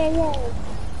 yeah.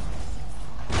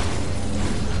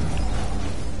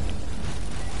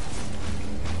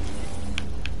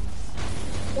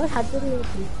 What happened?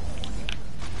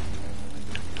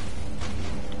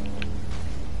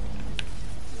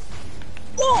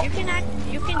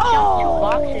 You can jump 2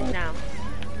 boxes now.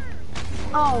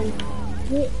 Oh,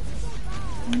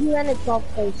 you ran a 12th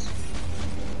place.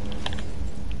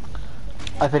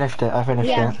 I finished it,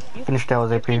 Yeah. Finished it, I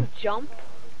was AP. You can jump.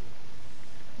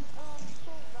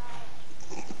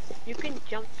 You can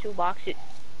jump 2 boxes.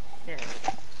 Yeah.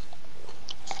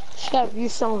 Shut up, you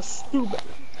sound stupid.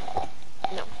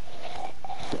 No.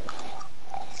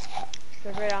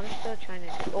 But I'm still trying to...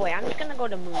 Oh wait, I'm just gonna go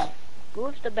to move.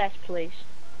 Move's the best place.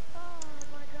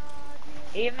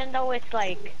 Even though it's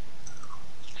like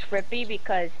trippy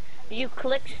because you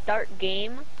click start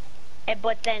game,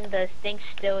 but then the thing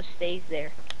still stays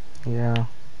there. Yeah.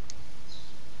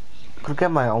 Could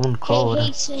get my own code.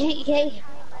 Hey,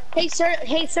 sir,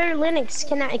 Linux,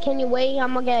 can you wait?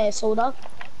 I'm gonna get a soda.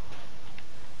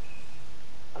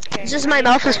 Okay. Just my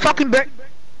mouth is fucking burnt.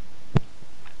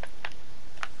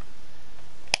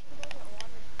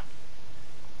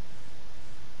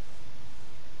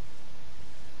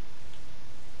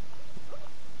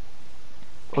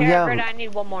 Oh, yeah. Robert, I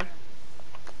need one more.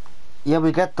 Yeah,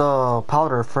 we get the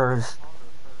powder first.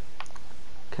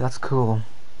 Okay, that's cool.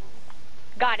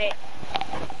 Got it.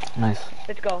 Nice.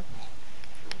 Let's go.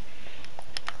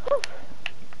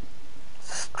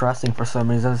 Stressing for some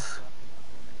reasons.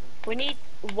 We need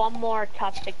one more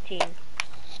top 16.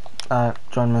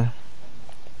 Join me.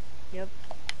 Yep.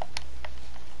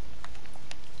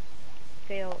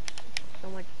 Feel so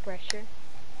much pressure.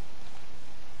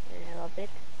 And I love it.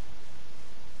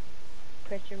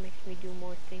 Pressure makes me do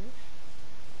more things.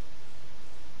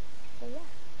 So yeah.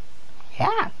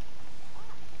 Yeah.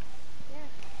 Yeah.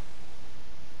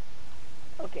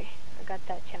 Okay, I got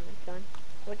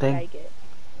thing, like it.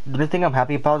 the only thing I'm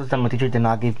happy about is that my teacher did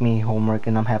not give me homework,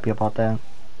 and I'm happy about that.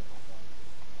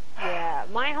 Yeah,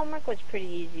 my homework was pretty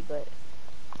easy, but...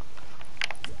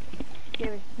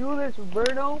 Can we do this,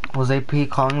 Roberto? Jose P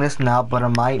calling this now, but I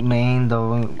might main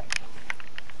the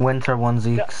winter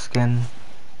onesie skin.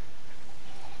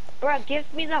 Bro,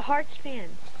 give me the heart span.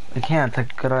 I can't. I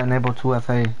gotta enable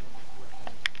 2FA.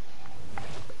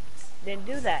 Then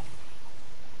do that.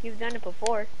 You've done it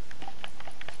before.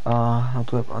 I'll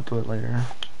do it. I'll do it later.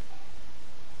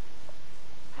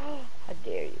 How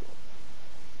dare you?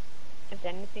 Is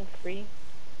there anything free?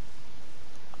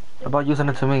 How about you send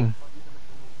it to me?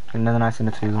 And then I send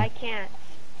it to you. I can't.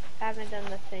 I haven't done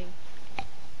the thing.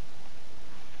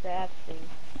 The F thing.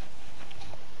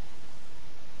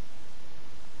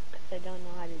 Because I don't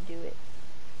know how to do it.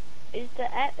 Is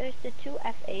the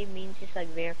 2FA means just like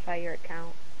verify your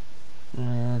account?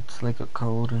 Yeah, it's like a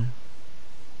code. And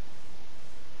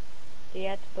Do you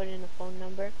have to put in a phone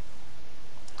number?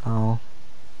 oh,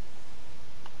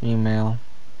 email.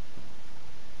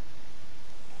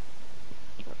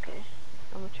 Okay.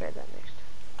 I'm gonna try that next.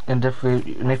 And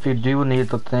if you do need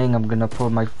the thing, I'm gonna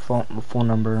put my phone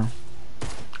number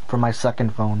for my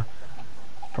second phone,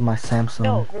 for my Samsung.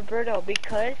 No, Roberto,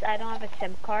 because I don't have a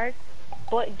SIM card,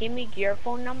 but give me your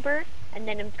phone number, and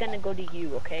then I'm gonna go to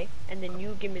you, okay? And then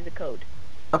you give me the code.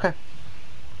 Okay.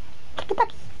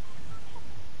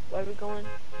 Where are we going?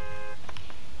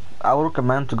 I would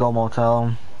recommend to go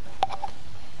motel.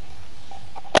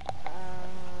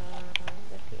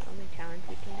 That's the only challenge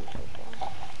we can do so far.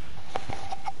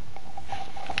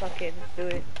 Fuck it, let's do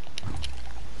it.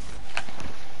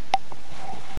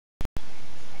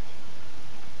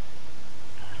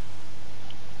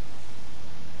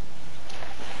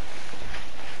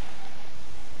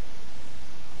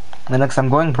 Linux, I'm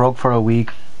going broke for a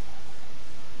week.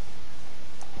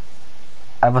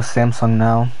 I have a Samsung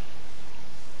now.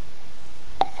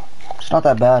 It's not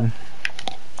that bad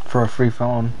for a free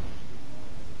phone.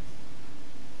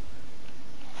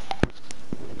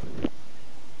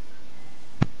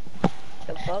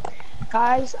 The fuck?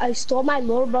 Guys, I stole my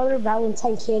little brother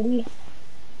Valentine candy.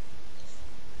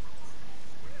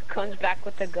 Comes back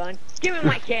with a gun. Give me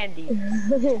my candy!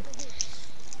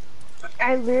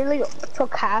 I literally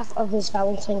took half of his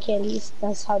Valentine candies.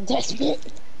 That's how desperate.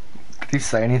 Did he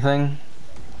say anything?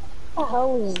 What the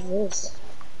hell is this?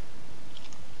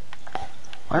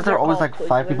 Why is there always like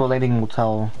 5 people waiting in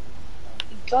motel?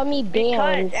 Gummy Because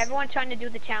bands. everyone's trying to do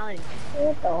the challenge.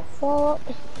 What the fuck?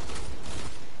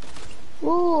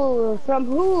 Ooh, from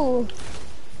who?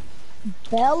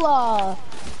 Bella.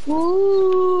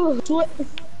 Ooh. What?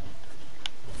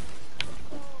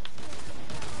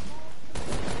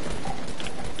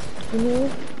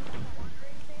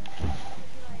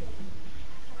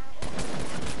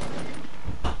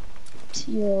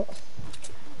 Yeah.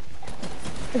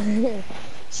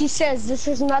 She says this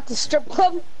is not the strip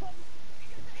club.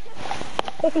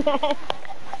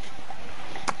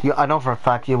 You, I know for a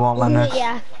fact you won't, Linux.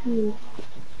 Yeah.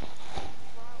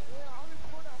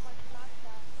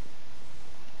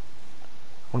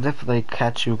 What if they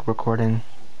catch you recording?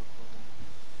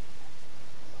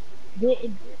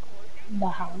 The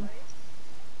house.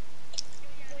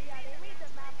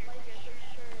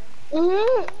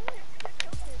 Oh.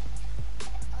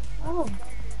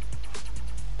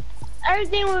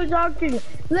 Everything was talking.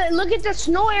 Look at the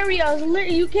snow areas.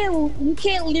 You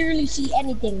can't literally see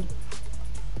anything.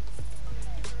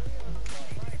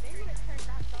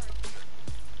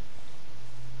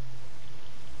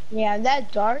 Yeah,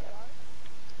 that's dark.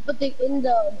 But in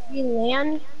the green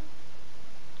land,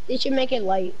 they should make it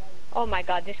light. Oh my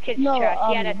god, this kid's trash.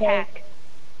 He had attack.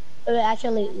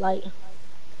 Actually light.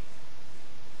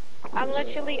 I'm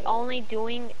literally only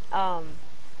doing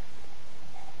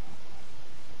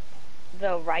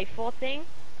the rifle thing,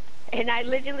 and I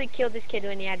literally killed this kid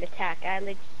when he had attack.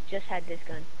 I just had this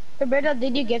gun. Roberto,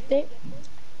 did you gift it?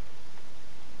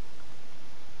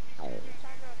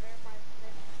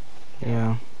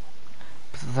 Yeah.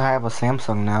 Since I have a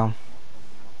Samsung now,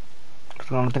 I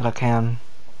don't think I can.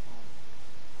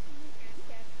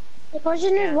 The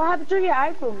question is, what happened to your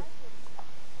iPhone?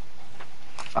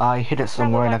 I hid it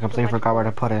somewhere and I completely forgot where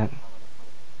to put it.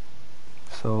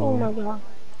 So, Oh my god.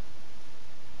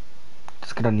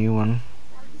 just get a new one.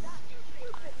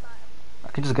 I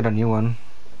can just get a new one.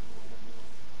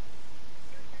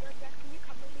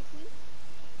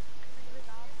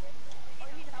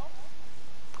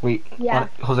 Wait, Yeah.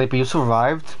 Jose, but you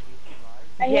survived?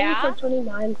 I hit Yeah? it for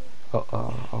 29.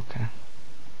 Oh, okay.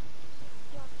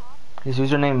 His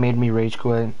username made me rage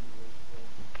quit.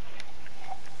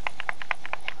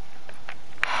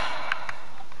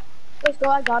 Let's go,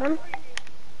 I got him.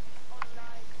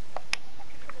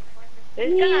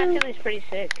 This gun actually is pretty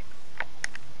sick.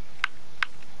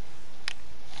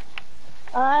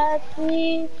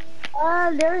 Actually,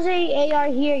 there's a AR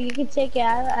here. You can take it.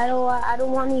 I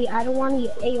don't want any. I don't want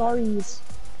any ARs.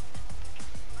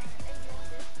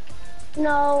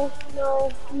 No,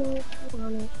 no, no, I don't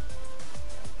want it.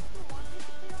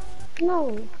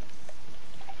 No.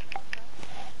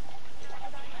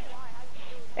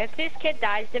 If this kid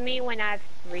dies to me when I have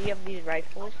 3 of these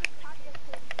rifles.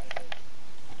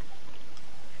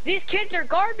 These kids are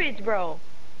garbage, bro.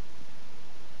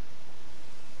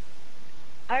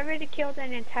 I already killed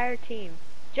an entire team.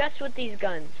 Just with these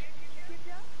guns.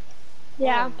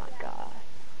 Yeah. Oh my god.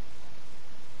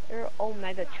 They're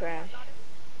omega trash.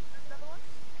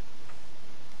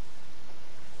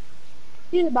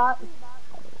 He's a bot.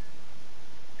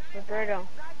 Roberto,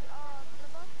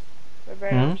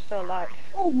 I'm still alive.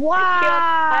 Oh, I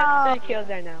wow. have 2 kills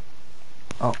there now.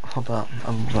 Oh, hold up.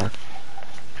 I'm back.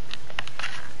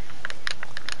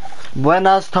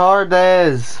 Buenas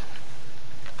tardes.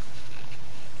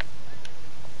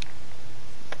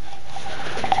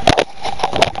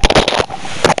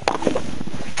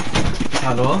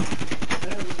 Hello?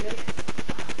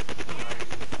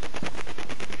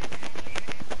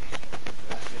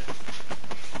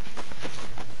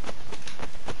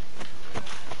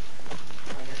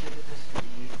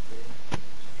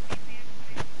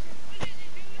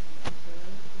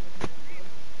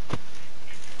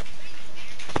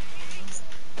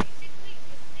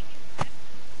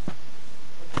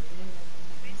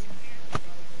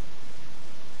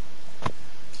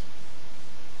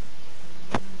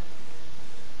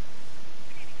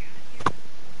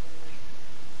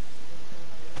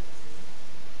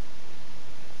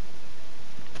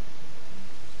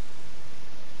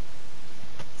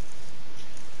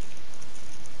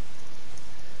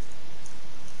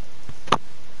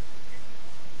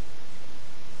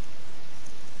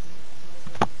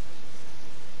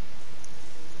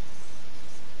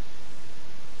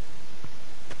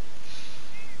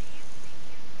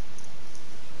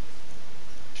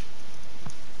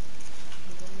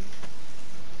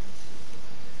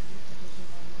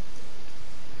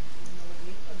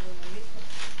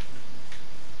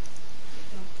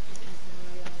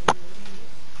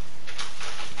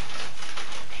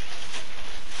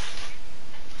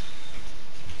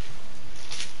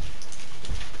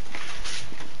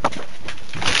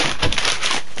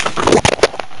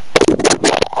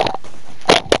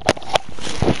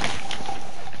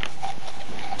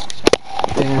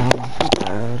 Damn,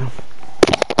 bad.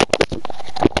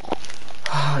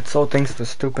 It's all thanks to the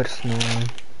stupid snow.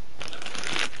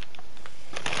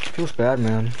 Feels bad,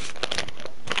 man.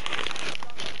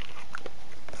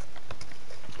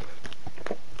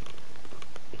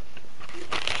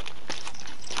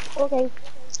 Okay.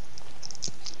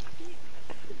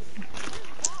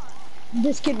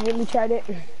 This kid really tried it.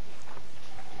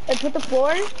 I put the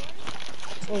floor.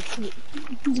 Oh, shoot.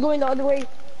 He's going the other way.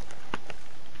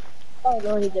 Oh,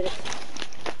 no, he didn't.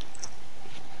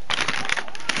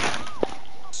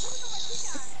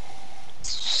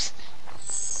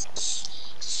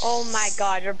 Oh my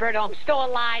god, Roberto, I'm still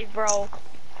alive, bro.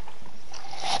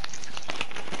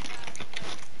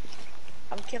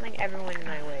 I'm killing everyone in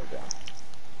my way, bro.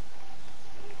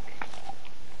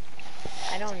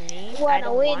 I don't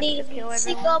want to kill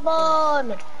everyone.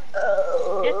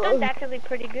 This gun's actually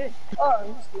pretty good.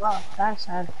 Oh, wow, that's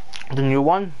sad. The new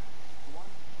one?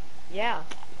 Yeah.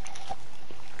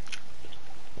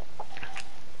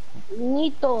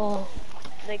 Nito.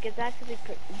 Like, it's actually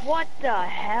pretty. What the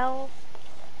hell?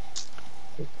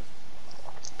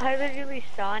 I literally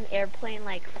saw an airplane,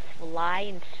 like, fly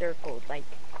in circles, like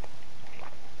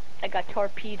a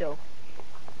torpedo.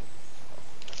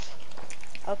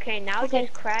 Okay, now it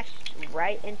just crashed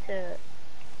right into...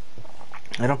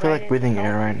 I don't feel like breathing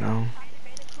air right now.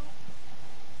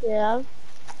 Yeah.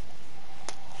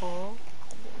 Oh.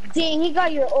 Dang, he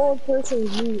got your old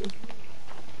person's loot.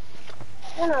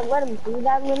 You're not let him do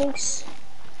that, Linux.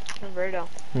 Roberto.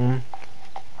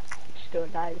 Still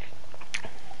alive.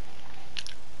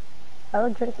 I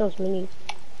would drink those minis.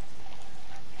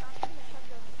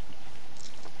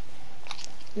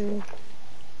 There's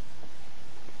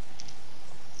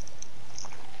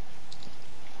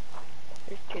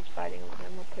kids fighting over there,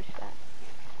 I'm gonna push that.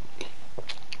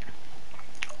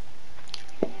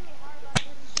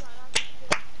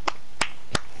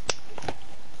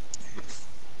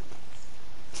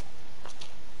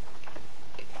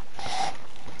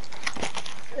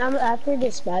 After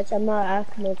this match, I'm gonna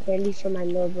ask more candy for my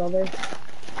little brother.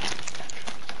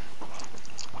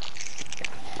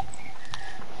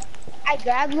 I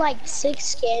grabbed like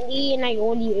 6 candy and I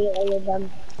only ate all of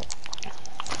them.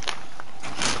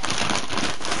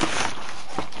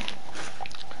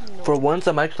 For once,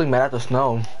 I'm actually mad at the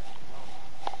snow.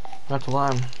 Not to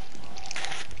lie.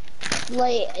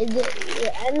 Like,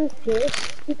 I'm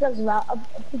pissed because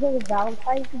of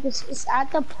Valentine's, because it's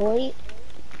at the point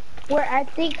where I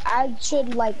think I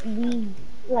should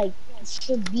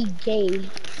should be gay.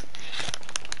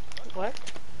 What?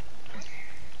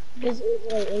 Because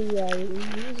yeah,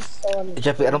 he's so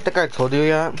Jeffy, I don't think I told you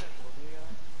yet.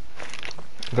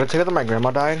 Did I tell you that my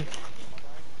grandma died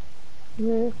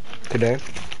Mhm. today?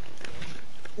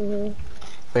 Mhm.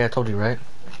 But yeah, I told you, right?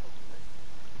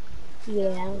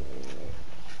 Yeah.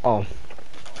 Oh.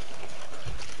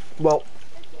 Well,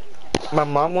 my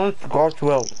mom wants to go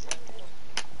to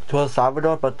El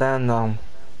Salvador, but then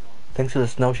thanks to the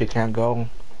snow, she can't go.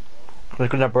 They're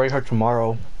gonna bury her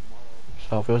tomorrow,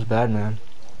 so it feels bad, man.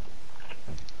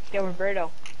 Yo,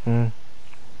 Roberto. Hmm.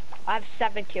 I have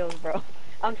 7 kills, bro.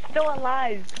 I'm still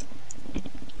alive.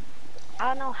 I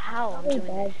don't know how I'm Really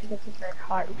doing bad this. because her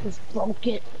heart was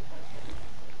broken.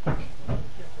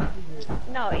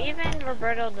 No, even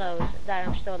Roberto knows that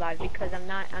I'm still alive because I'm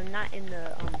not in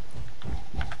the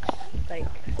like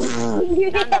not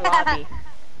in the lobby.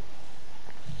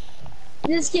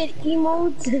 This kid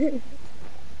emotes.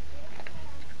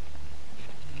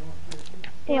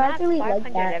 Damn, I I have really 500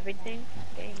 like that. everything.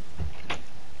 Dang.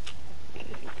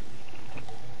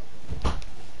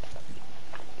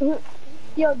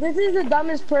 Yo, this is the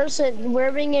dumbest person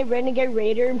wearing a Renegade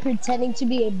Raider and pretending to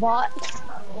be a bot.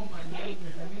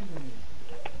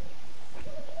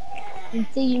 And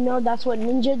so you know that's what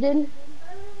Ninja did?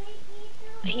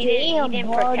 He Damn, didn't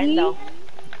buddy. pretend though.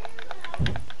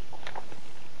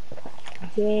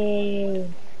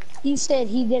 Dang. He said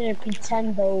he didn't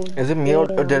pretend though. Is it me or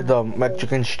did Damn. the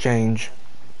Mexicans change?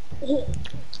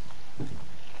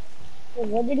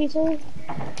 What did he say?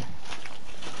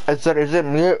 I said, is it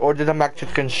me or did the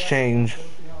Mexicans change?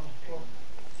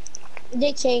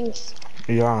 They changed.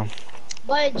 Yeah.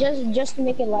 But just to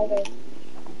make it lighter.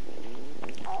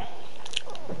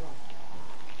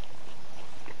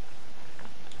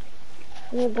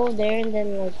 You go there and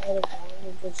then like let it down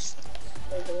and just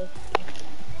okay.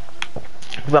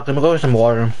 Look, let me go get some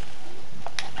water.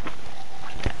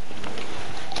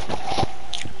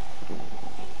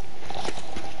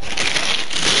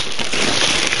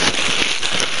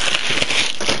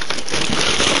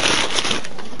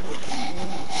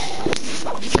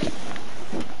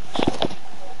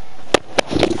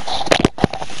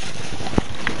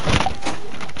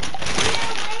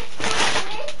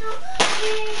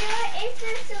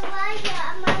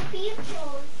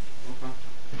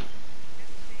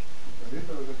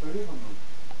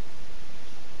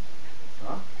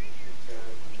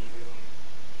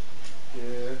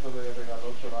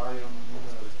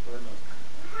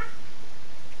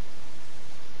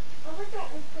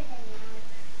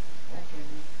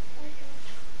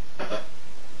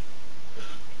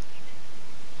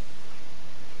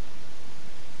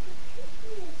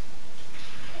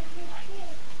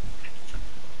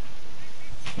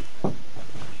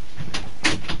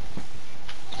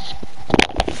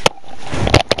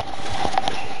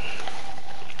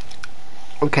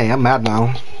 Okay, I'm mad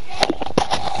now.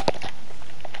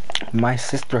 My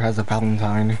sister has a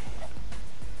Valentine.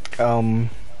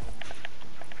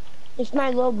 It's my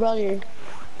little brother.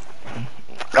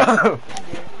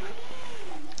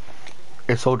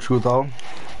 It's so true though.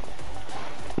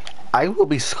 I will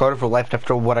be scarred for life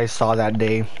after what I saw that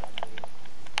day.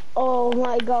 Oh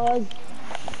my god.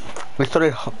 We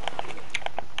started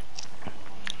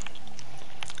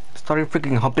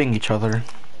freaking humping each other.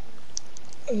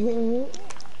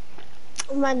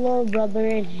 My little brother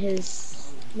and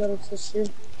his little sister.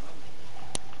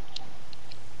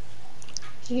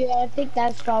 Yeah, I think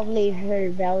that's probably her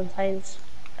Valentine's.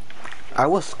 I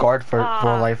was scarred for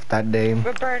life that day.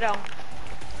 Roberto,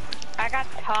 I got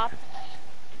top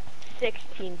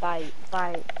 16 by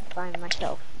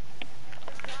myself.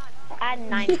 I had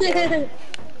 9 kills.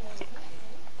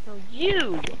 So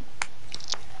you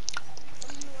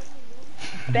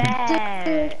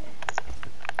bad.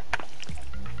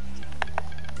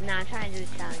 Nah, I'm trying to do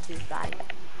the challenge this side.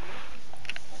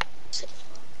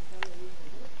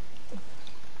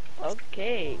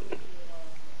 Okay.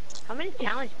 How many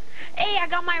challenges? Hey, I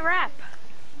got my rap.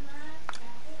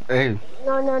 Hey,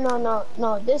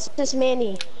 No. This is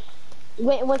Manny.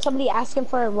 When somebody asks him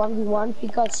for a 1v1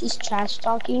 because he's trash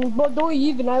talking, but don't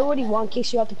even. I already won.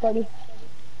 Kicks you out the party.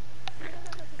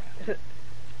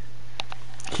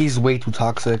 he's way too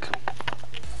toxic.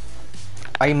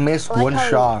 I missed Like one how-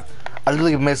 shot. I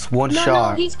literally missed one No,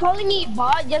 shot. he's calling me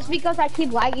bot just because I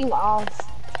keep lagging off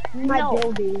my No.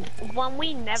 building. When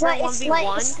we never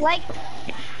 1v1. It's like.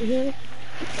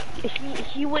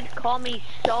 he would call me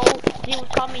he would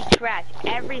call me trash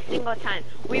every single time.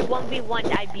 We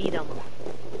 1v1, I beat him.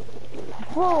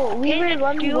 Bro, we His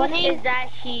were excuse running. is that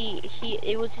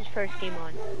it was his first game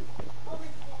on.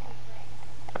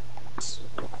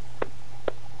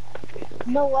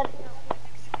 You know what?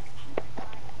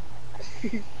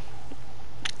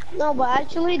 No, but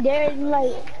actually, they're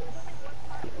like.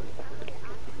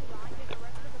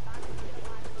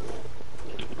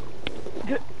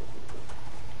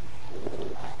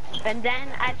 And then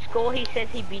at school he says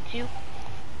he beats you.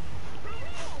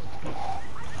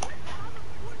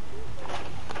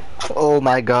 Oh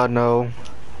my god, no.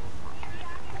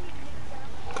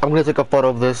 I'm gonna take a photo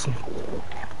of this.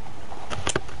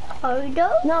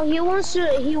 No, he wants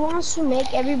to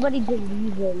make everybody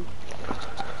believe him.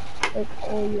 Like,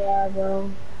 oh yeah, bro.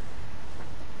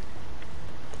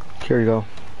 Here you go.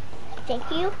 Thank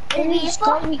you. And he just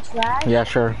called me trash. Yeah,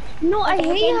 sure. No, I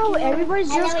hate how everybody's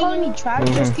just calling me trash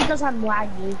just because I'm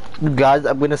lagging. Guys,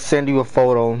 I'm gonna send you a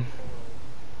photo.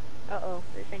 Uh-oh,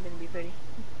 this ain't gonna be pretty.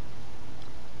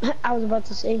 I was about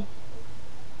to say.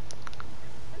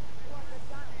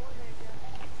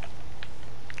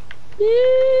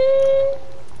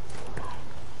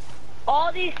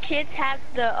 All these kids have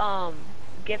the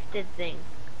gifted thing.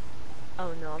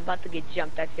 Oh no, I'm about to get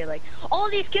jumped, I feel like. All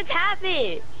these kids have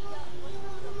it!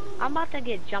 I'm about to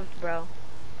get jumped, bro.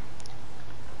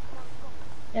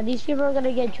 Yeah, these people are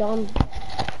gonna get jumped.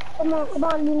 Come on,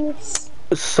 Lunis.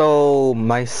 So,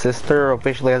 my sister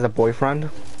officially has a boyfriend?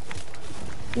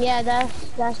 Yeah,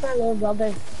 that's my little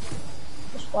brother.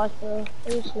 Just watch, bro.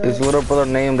 His little brother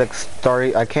named like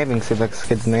Starry. I can't even say that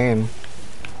kid's name.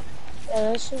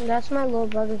 Yeah, that's my little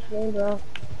brother's name, bro.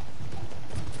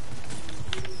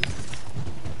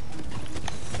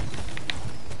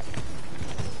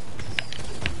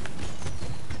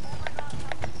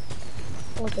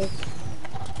 Okay.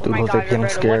 Oh Dude, my Jose god, P, I'm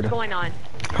Roberto, scared. what's going on?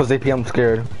 Jose P, I'm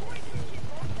scared.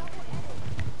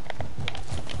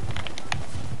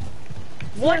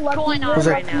 What's going on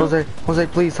Jose, right now? Jose,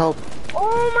 please help.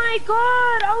 Oh my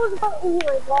god, oh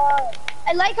my god.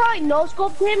 I like how I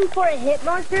no-scoped him for a hit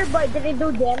marker, but didn't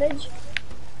do damage.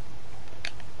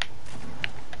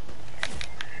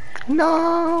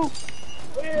 No!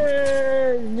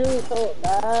 Dude, so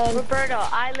bad. Roberto,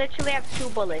 I literally have 2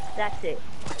 bullets, that's it.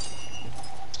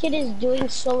 Kid is doing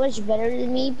so much better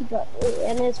than me because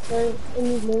and his first and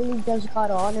he literally just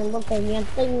got on and look at me, I'm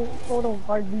playing total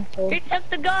hard veto. He took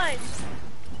the gun!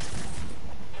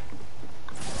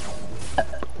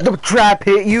 The trap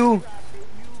hit you!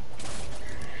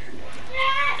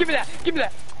 Give me that, give me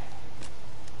that!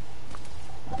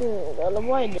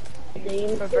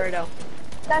 Roberto.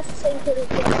 That's the same kid as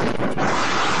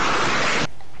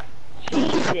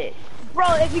Jesus. bro,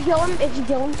 if you kill him,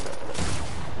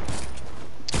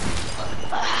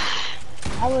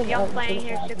 I would Y'all playing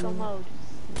here sicko mode.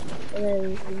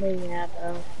 and then yeah,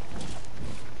 bro.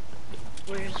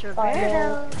 Where's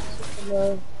Roberto?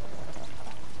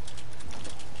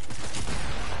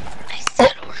 I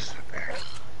said where's Roberto?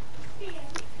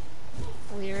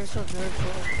 Where's Roberto?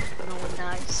 No one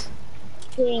dies.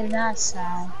 Damn, that's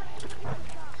sad.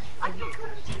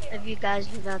 If you guys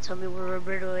do not tell me where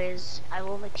Roberto is, I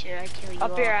will make sure I kill you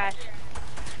Up all. your ass.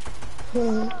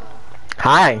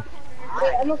 Hi.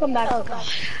 Wait, I'm gonna come back. Oh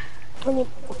gosh.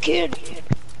 Kid.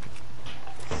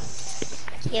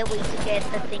 Can't wait to get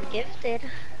the thing gifted.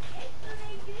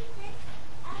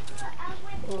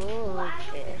 Ooh,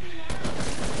 okay.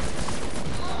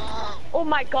 Oh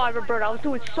my god, Roberto, I was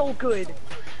doing so good.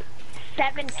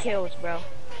 7 kills, bro.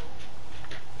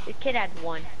 The kid had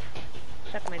 1.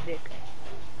 Suck my dick.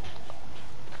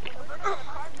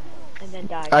 And then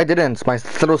died. I didn't. My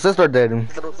little sister did.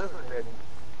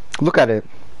 Look at it.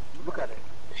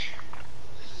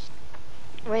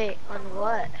 Wait, on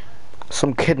what?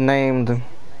 Some kid named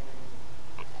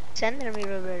Send it to me,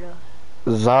 Roberto.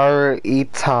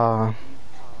 Zarita.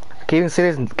 I can't even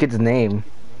say this kid's name.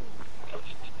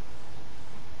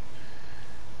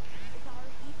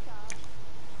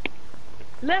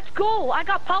 Let's go! I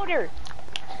got powder!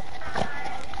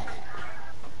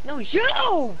 No, you!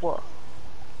 No,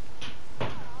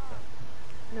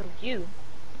 you.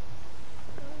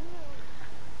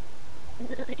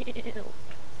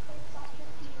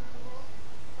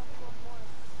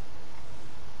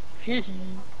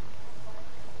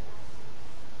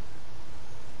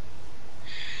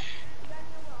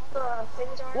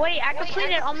 Wait, I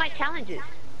completed all my challenges.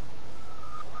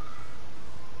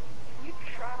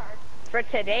 For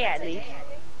today, at least.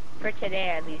 For today,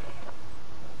 at least.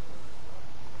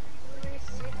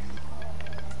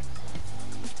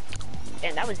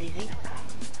 Damn, that was easy.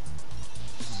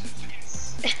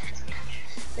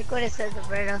 Look what it says,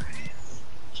 Roberto.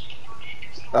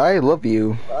 I love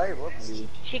you.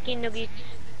 Chicken nuggets.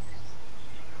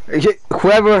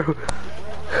 Whoever,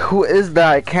 who is that?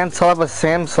 I can't tell if a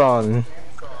Samsung.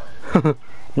 Not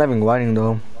even whining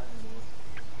though.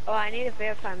 Oh, I need to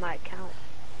verify my account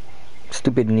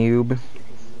Stupid noob.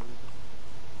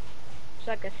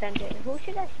 so I can send it. Who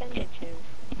should I send it to?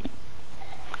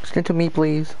 Send it to me,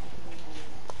 please.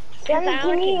 Cause I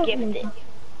only can gift it.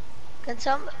 Can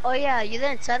some? Oh yeah, you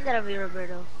didn't send it to me,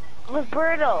 Roberto.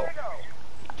 Roberto.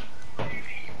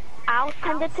 I'll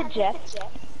send it to Jeff.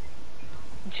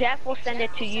 Jeff will send it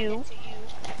to you.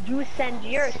 You send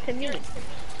yours to me.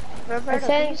 Roberto,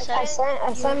 can you send it?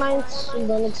 I sent mine to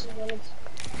Linux.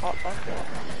 Oh,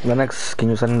 okay. Lennox, can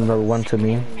you send the one to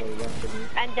me?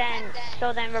 And then,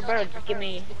 so then Roberto, just give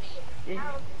me. Just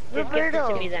gift it to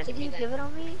Roberto, me then. can you give it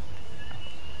on me?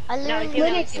 I No, literally give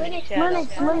Linux, it to me.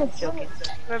 Linux. Joking.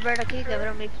 Roberto, can you give it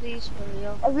on me, please, for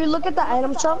real? If you look at the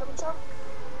item shop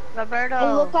Roberto.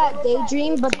 and look at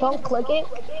Daydream, but don't click it,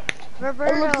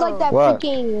 Roberto. it looks like that What?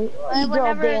 freaking Like, e-girl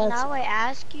whenever dance. now I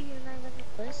ask you, you're not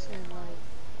gonna listen.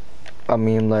 Like, I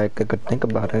mean, like, I could think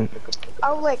about it.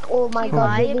 I was like, oh my Can you god,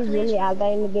 buy did it, they really please? add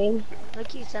that in the game? look,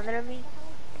 can you send it to me?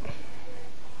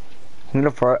 I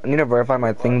need to verify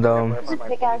my thing though. It's a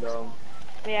pickaxe.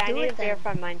 Yeah, I Do need it to then.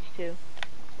 verify mine too.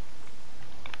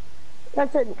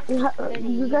 That's it.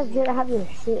 You guys didn't have your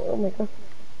shit. Oh my god.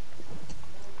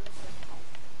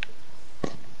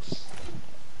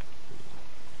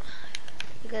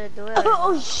 You gotta do it.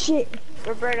 Oh shit.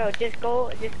 Roberto, just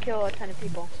kill a ton of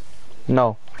people.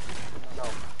 No,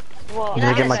 Well, I'm You're gonna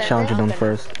not get my gonna challenge send it? done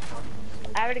first.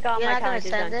 I already got You're my not gonna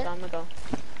challenges done, send it? so I'm gonna go.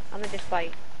 I'm gonna just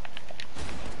fight.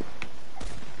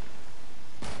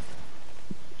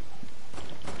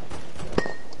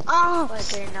 Oh, But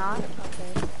they're not?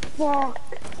 Okay. fuck.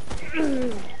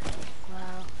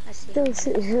 Wow, I see. This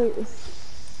shit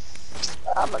hurts.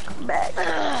 I'm gonna come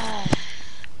back.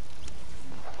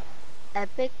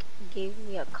 Epic gave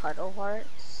me a cuddle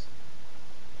hearts.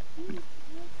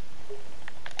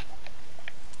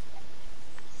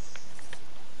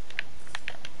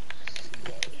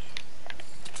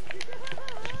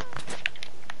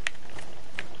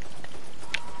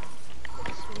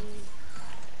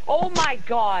 Oh my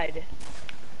god!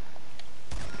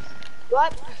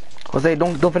 What? Jose,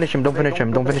 don't finish him. Don't finish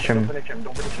him. Don't finish him.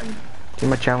 Give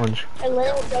him a challenge. Hey,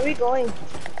 Lance, where are we going?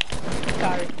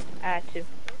 Sorry, I had to. Okay.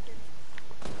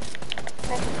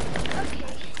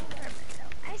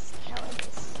 I see how it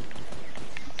is.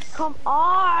 Come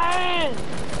on!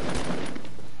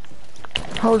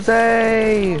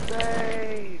 Jose! You're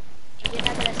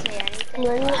not gonna say anything?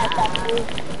 You're gonna attack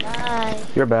me. Bye.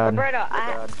 You're bad. Roberto,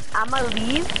 I'm gonna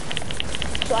leave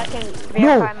so I can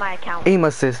verify my account. Aim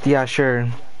assist. Yeah, sure.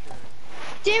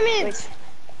 Damn it!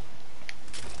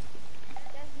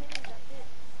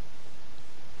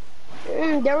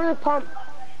 There was a pump.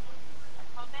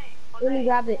 Let me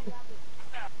grab it.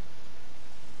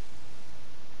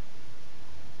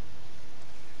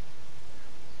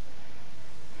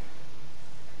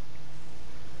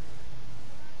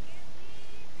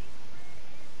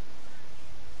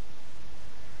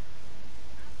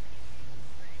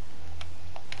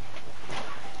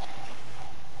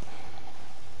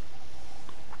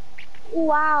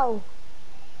 Wow.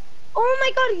 Oh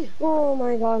my god. Oh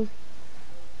my god.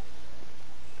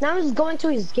 Now he's going to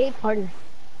his skate partner.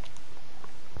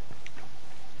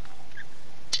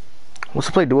 What's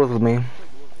to play duels with me?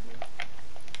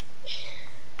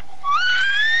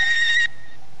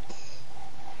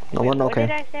 No one. What did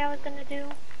Okay. I say I was gonna do?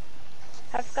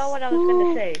 I forgot what I was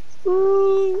gonna say.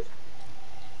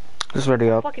 Just ready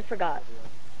I up. fucking forgot.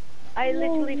 I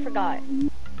literally forgot.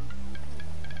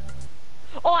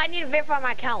 Oh, I need to verify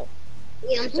my account.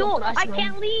 Yeah, I'm so No, crushed, I man.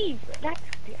 can't leave. That's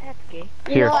gay.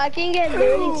 Here. I can get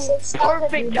 36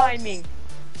 Perfect timing.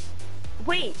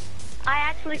 Wait, I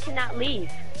actually cannot leave.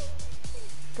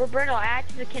 Roberto, I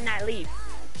actually cannot leave.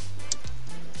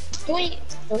 Wait.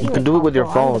 You can do it with your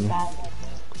phone.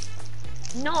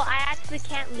 No, I actually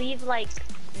can't leave like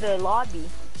the lobby.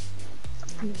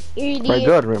 Very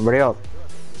good. Ready up.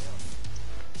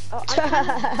 Oh,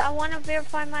 I want to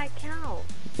verify my account.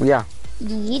 Yeah.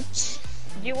 Yeet.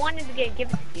 You wanted to get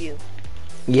gifted to you.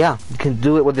 Yeah. You can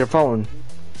do it with your phone.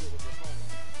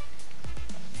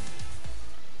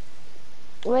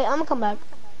 Wait, I'm gonna come back.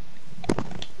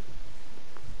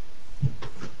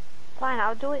 Fine,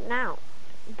 I'll do it now.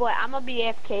 But I'm gonna be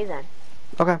AFK then.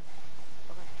 Okay.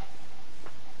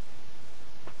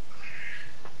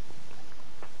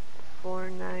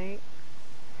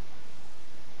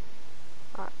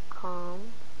 Fortnite.com.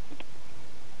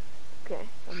 Okay,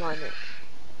 I'm on it.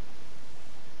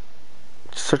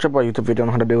 Search up a YouTube video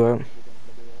on how to do it.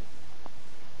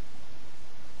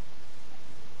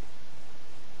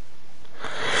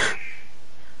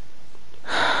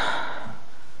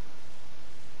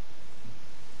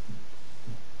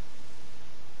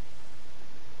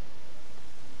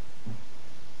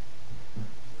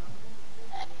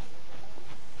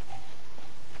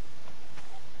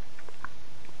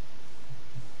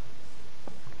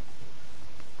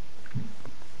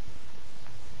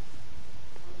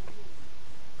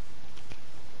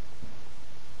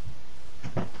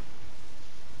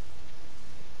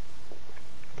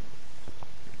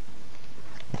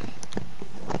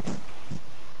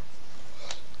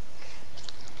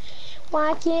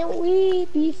 Why can't we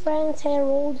be friends,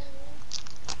 Harold?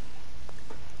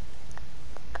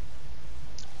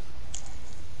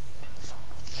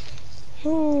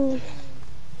 Hmm.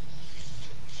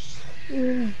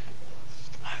 Mm.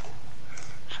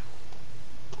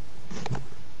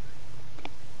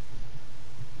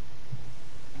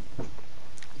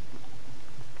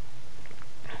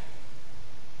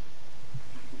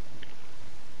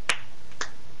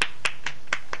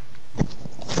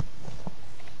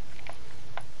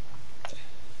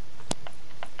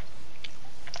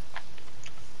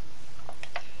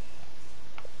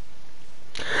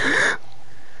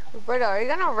 Roberto, are you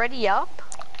gonna ready up?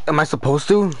 Am I supposed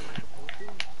to?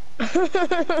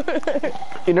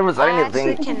 You never said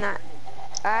anything. I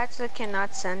actually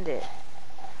cannot send it.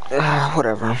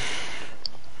 Whatever.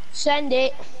 Send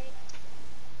it.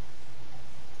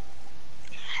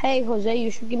 Hey, Jose,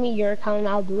 you should give me your account and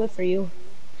I'll do it for you.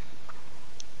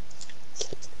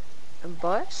 A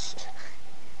bust?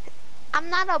 I'm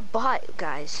not a bot,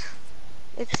 guys.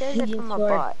 It says that I'm a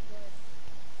bot.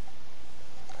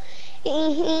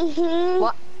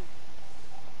 What?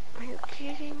 Are you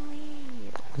kidding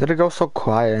me? Did it go so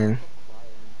quiet?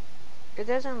 It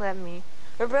doesn't let me.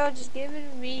 But bro, just give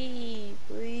it to me,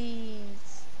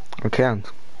 please. I can't.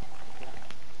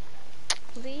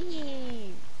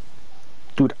 Please.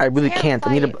 Dude, I really can't.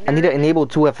 I need to enable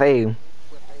 2FA.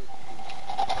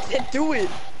 Then do it.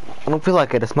 I don't feel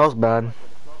like it. It smells bad.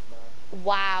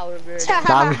 Wow, Roberto.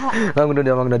 I'm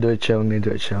gonna do it chill. I'm gonna do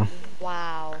it chill.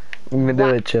 Wow. I'm gonna do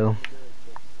it chill.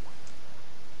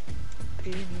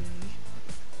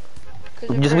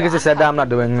 Just because I said that, I'm not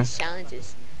doing it.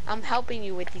 Challenges. I'm helping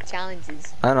you with the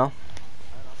challenges. I know.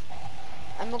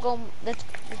 I'm gonna go. Let's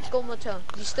go motel.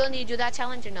 You still need to do that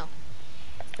challenge or no?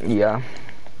 Yeah.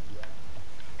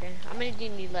 Okay. How many do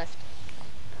you need left?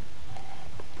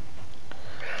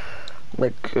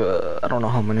 Like, I don't know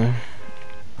how many.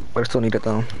 But I still need it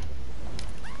though.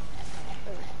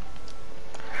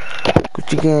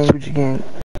 Gucci gang, Gucci gang.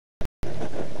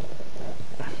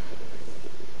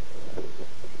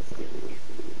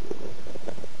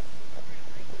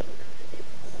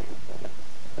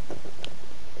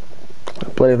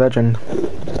 Bloody legend.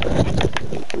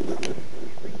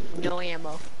 No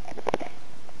ammo.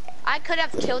 I could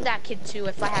have killed that kid too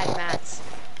if I had mats.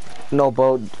 No,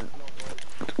 but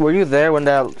were you there when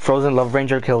that frozen love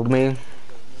ranger killed me?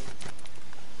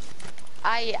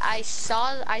 I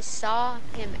saw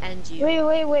him end you. Wait.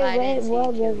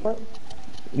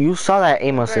 You saw that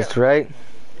aim assist, right?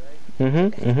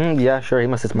 Yeah, sure,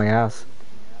 aim assist my ass.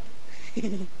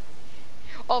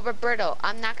 Oh, Roberto,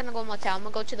 I'm not gonna go motel. I'm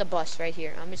gonna go to the bus right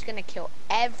here. I'm just gonna kill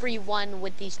everyone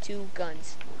with these two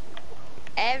guns.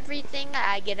 Everything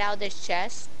I get out of this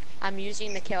chest, I'm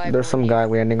using to kill everyone. There's some guy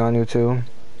landing on you too.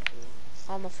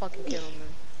 I'm gonna fucking kill him,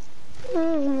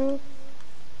 man.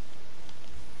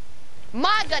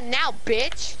 My gun now,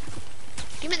 bitch!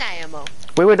 Give me that ammo.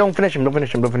 Wait, don't finish him, don't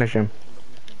finish him.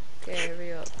 Okay,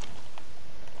 hurry up.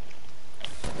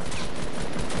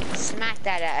 Smack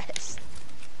that ass.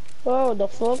 Oh, the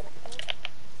fuck?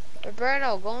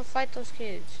 Roberto, go and fight those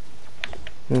kids.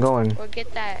 I'm going. Or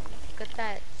get that shit.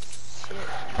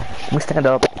 Let me stand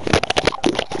up.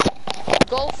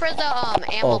 Go for the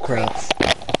ammo crates.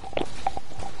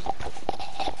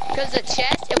 Cause the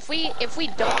chest, if we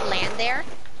don't land there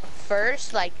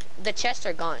first, like the chests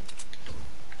are gone.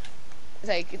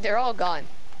 Like they're all gone.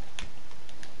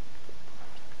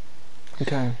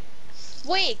 Okay.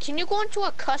 Wait, can you go into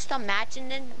a custom match and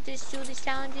then just do these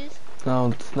challenges? No,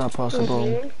 it's not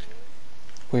possible.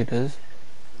 Wait, it is?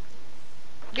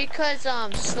 Because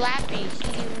Slappy,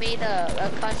 he made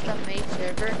a custom made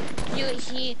server.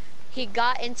 He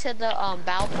got into the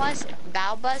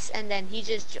bow bus and then he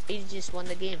just won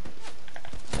the game.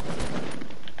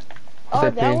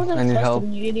 Oh, that wasn't I need help.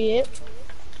 custom, you idiot.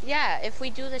 Yeah, if we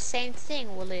do the same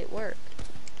thing, will it work?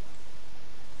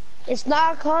 It's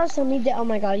not custom, oh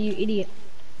my god, you idiot.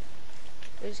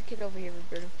 There's a kid over here,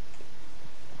 Roberto.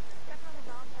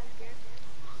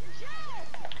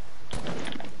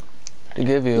 To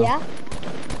give you. Yeah.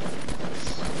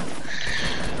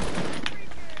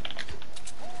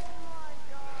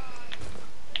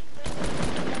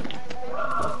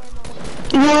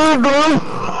 Yeah,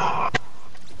 bro.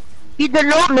 You did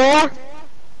not, man.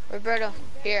 Roberto,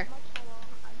 here.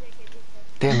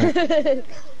 Damn it.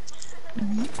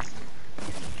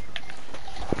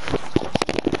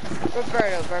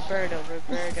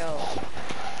 Roberto.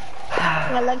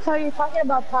 I like how you're talking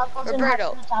about tacos and hot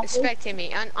Roberto, tacos. expecting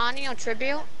me. On Anio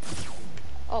tribute?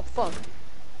 Oh, fuck.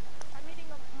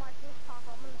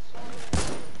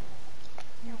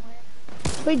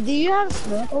 Wait, do you have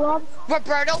snorkel on?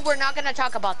 Roberto, we're not gonna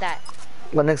talk about that.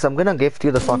 Lennox, I'm gonna gift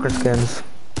you the soccer skins.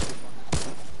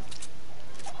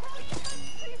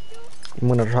 I'm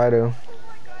gonna try to.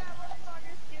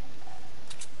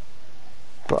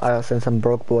 But since I'm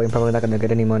broke boy, I'm probably not gonna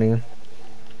get any money.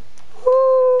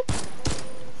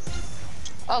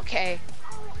 Okay.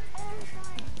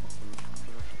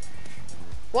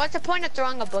 What's the point of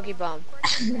throwing a boogie bomb?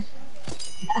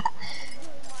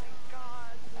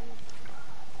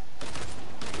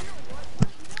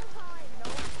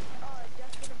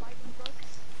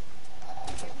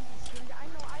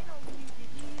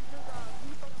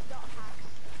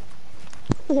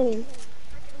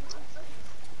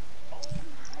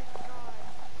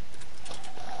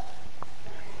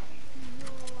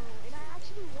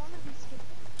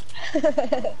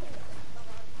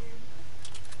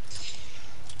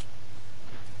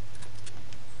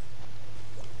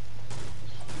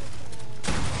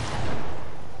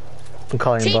 I'm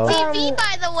calling you, bro. TTV,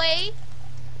 by the way.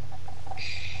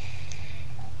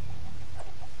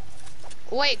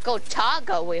 Wait, go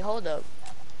Taga. Wait, hold up.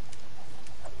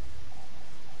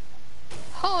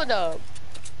 Hold up.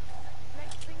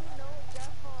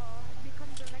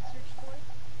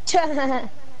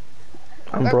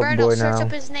 I'm broke Roberto, boy search now.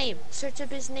 up his name. Search up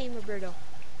his name, Roberto.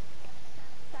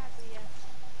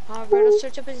 Roberto,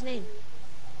 search up his name.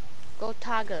 Go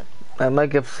Taga. I might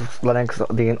give Lennox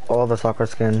all the soccer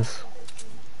skins.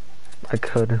 I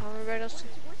could. Roberto,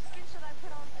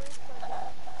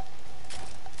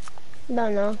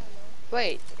 No.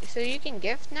 wait, so you can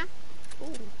gift now?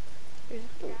 Ooh. Here's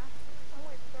a boot.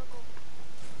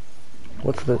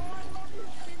 What's the?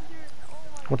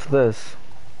 What's this?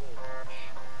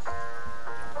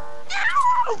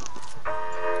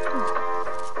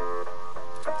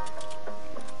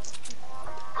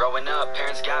 Growing up,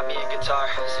 parents got me a guitar.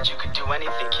 Said you could do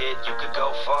anything, kid, you could go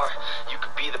far. You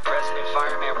could be the president,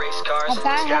 fireman, race cars. I thought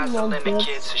I had Sky's the one limit, gift,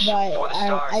 kids, so shoot but for the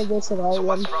stars. I wasted all So of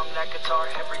what's them. from that guitar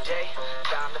every day?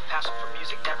 Found the passion for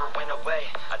music never went away.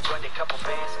 I joined a couple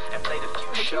bands and played a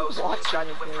few shows. Tried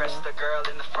to impress the girl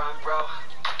in the front row.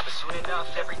 But soon enough,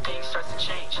 everything starts to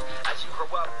change. As you grow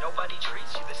up, nobody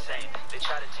treats you the same. They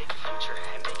try to take your future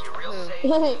and make you real safe.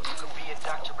 You could be a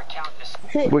doctor,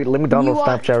 accountant. Wait, let me download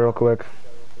want- Snapchat real quick.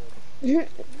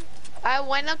 I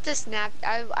went up to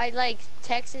I like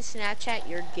texted Snapchat,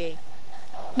 you're gay.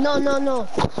 No.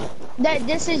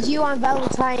 This is you on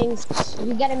Valentine's.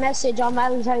 You get a message on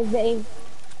Valentine's Day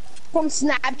from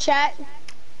Snapchat.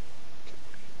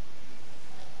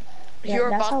 Yeah,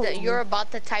 that's how it You're about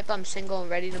to type I'm single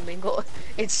and ready to mingle.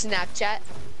 It's Snapchat.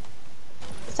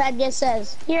 That just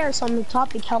says, here are some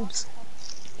topic helps.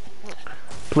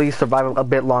 Please survive a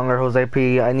bit longer, Jose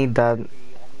P. I need that.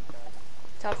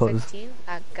 Top Pause. 15?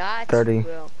 I got 30. you,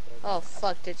 bro. Oh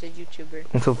fuck, there's a YouTuber.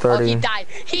 Until Oh, 30. he died!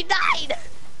 He died!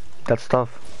 That's tough.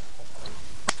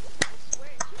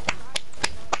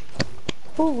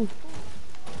 Ooh.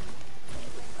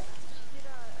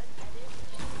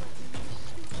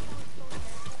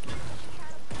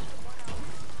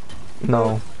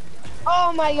 No.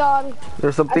 Oh my god.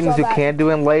 There's some I things saw you that. can do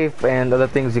in life and other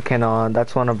things you cannot.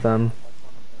 That's one of them.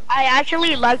 I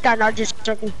actually like that, not just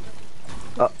joking.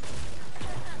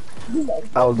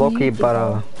 I was lucky,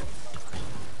 but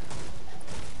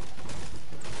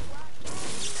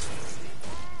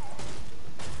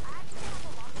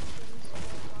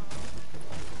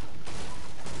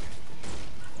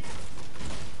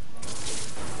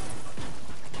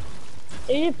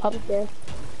There's a pump there.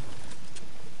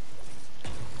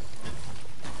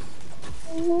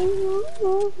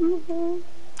 I'm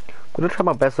gonna try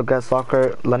my best to get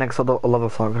soccer. Lennox a lot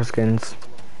of soccer skins.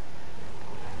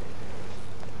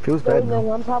 Feels bad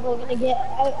though. I'm probably gonna get.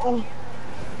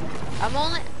 I'm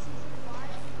only.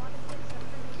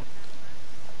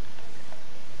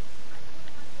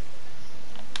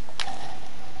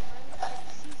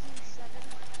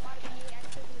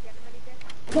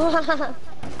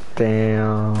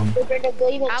 Damn.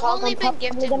 I've only been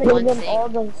gifted We're one gonna give him thing. all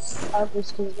the soccer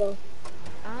skins though.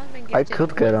 I've been I gifted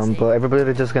could get one them, thing. but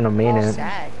everybody's just gonna main it.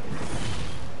 Sad.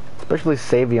 Especially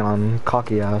Savion,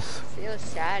 cocky ass. Feel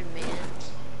sad, man.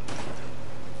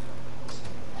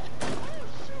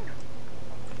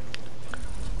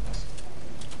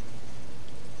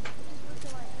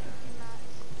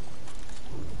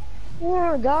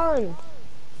 Oh my god.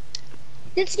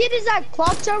 This kid is at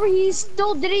clock tower, he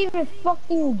still didn't even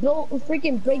fucking go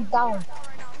freaking break down.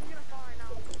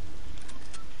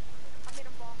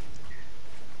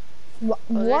 Oh,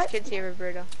 there's What? kids here,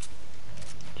 Roberto.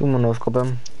 You wanna no scope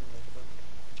him?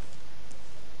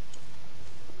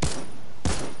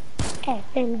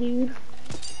 FM, dude.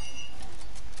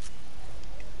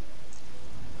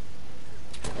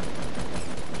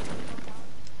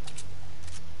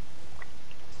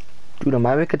 Dude, I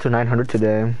might make it to 900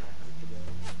 today.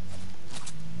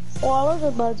 Oh, I was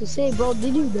about to say, bro,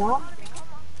 did you die?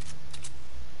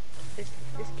 This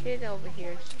kid over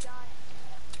here.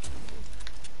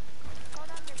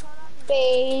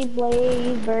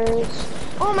 Blazers.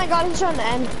 Oh my god, he's trying to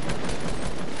end.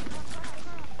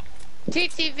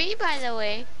 TTV, by the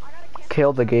way.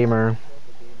 Kill the gamer.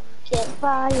 Get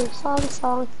fire,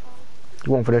 song.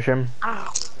 You won't finish him?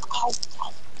 Ow. Ow.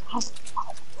 Ow.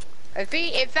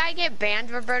 If I get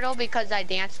banned, Roberto, because I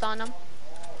danced on him,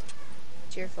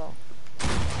 it's your fault.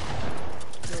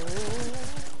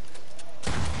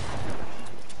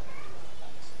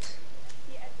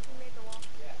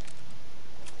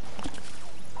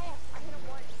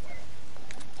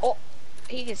 Oh,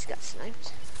 he just got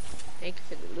sniped. Thank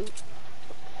you for the loot.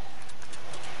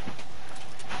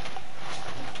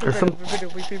 There's some. Roberto,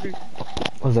 wait.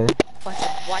 What's that?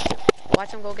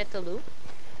 Watch him go get the loot.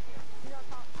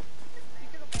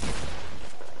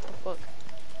 Oh, fuck.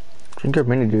 Drink your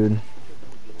mini, dude.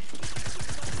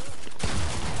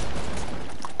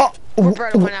 Oh!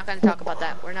 Roberto, we're not gonna talk about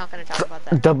that. We're not gonna talk about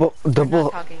that. Double.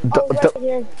 talking. Oh, right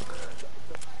here.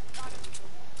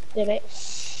 Did it?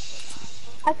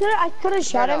 I could have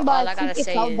shot him, but I think it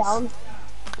fell down.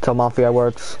 Tell Mafia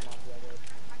works.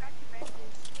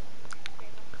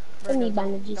 I need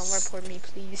Don't bandages. report me,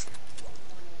 please.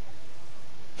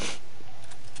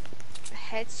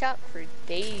 Headshot for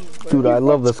days, bro. Dude, I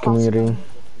love this community.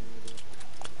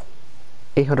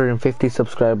 850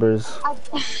 subscribers.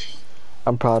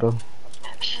 I'm proud of.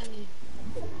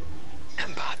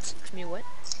 Bots. Me what?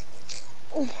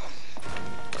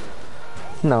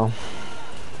 No.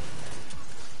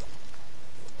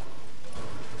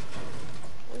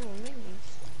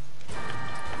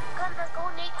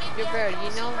 Yo, bro, you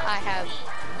know I have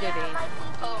good aim.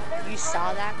 You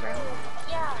saw that, bro?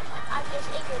 Yeah, I just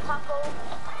ate your taco.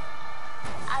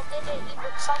 I didn't eat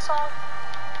with salsa.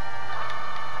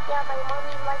 Yeah, my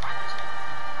mommy likes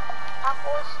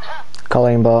tacos.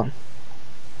 Colleen bot.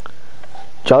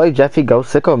 Jolly Jeffy go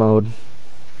sicko mode.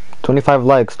 25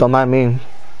 likes, don't mind me.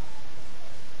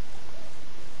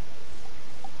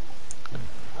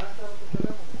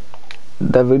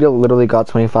 That video literally got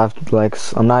 25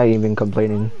 likes. I'm not even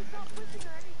complaining.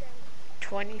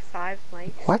 25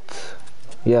 likes? What?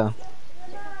 Yeah.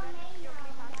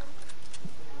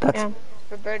 That's Yeah.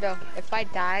 Roberto, if I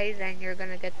die, then you're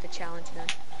gonna get the challenge then.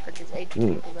 Because there's 8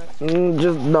 people left.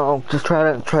 just no. Just try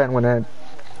and win it.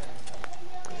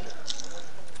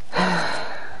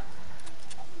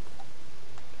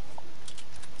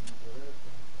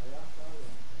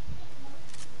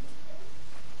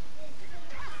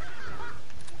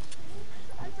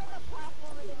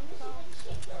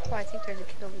 Oh, I think there's a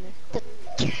kid over there.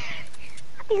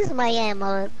 These are my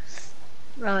ammo.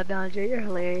 Bro, Dondre, you're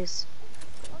hilarious.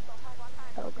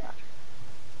 Oh god.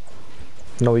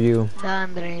 No, you.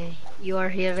 Dondre, you are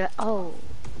here. Oh.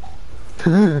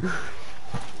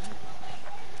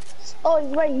 Oh,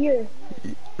 he's right here.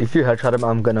 If you headshot him,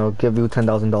 I'm gonna give you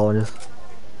 $10,000.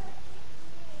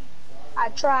 I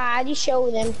tried to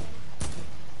show them.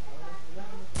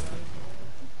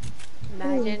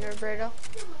 Imagine, Roberto.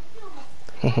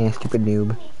 Hehe, stupid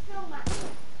noob.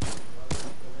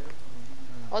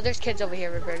 Oh, there's kids over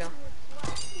here, Roberto.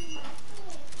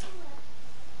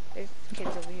 There's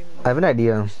kids over here. I have an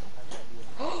idea.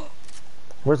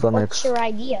 Where's What's Lennox? your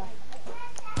idea?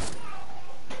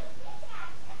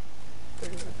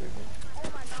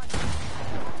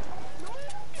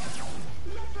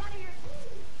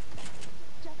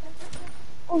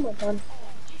 Oh my god.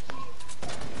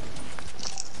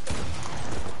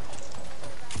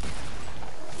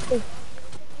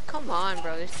 Come on,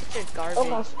 bro. This teacher's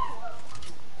garbage.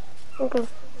 Okay.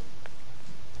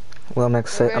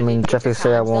 Lennox say, I mean, Jeffy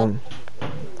say I won't.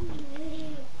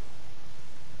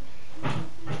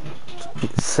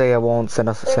 Say I won't send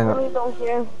us They send really don't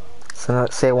care.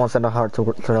 say I won't send a heart to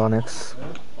Lennox.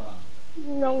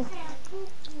 No.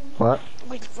 What?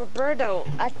 Wait, Roberto,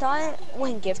 I thought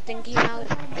when gifting came out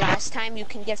last time you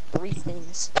can gift 3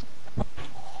 things.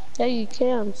 Yeah, you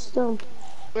can still.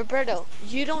 Roberto,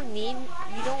 you don't,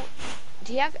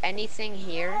 do you have anything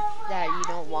here that you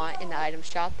don't want in the item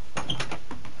shop?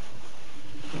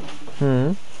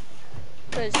 Hmm.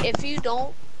 Because if you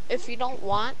don't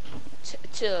want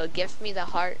to gift me the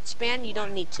heart span, you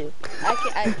don't need to.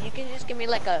 You can just give me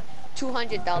like a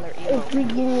 $200 If you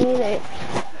emote. need it.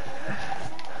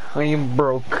 I am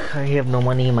broke. I have no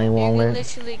money in my You can wallet.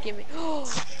 literally give me,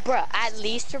 bruh, at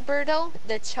least Roberto,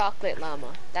 the chocolate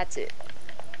llama. That's it.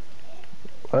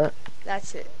 What?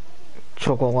 That's it.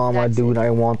 Choco llama, That's dude. it. I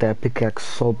want that pickaxe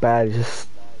so bad.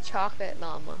 Chocolate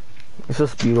llama. It's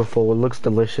just beautiful. It looks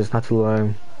delicious. Not to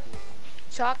lie.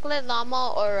 Chocolate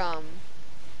llama or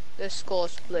the skull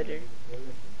splitter.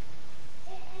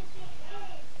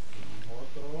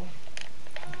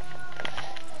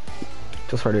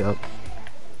 Just hurry up.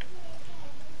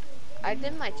 I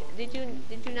did my. Did you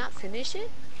not finish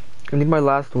it? I need my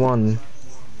last one.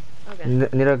 Okay.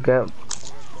 Need to get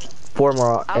 4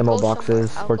 more I'll ammo go somewhere.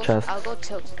 boxes or chests. I'll go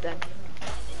tilt then.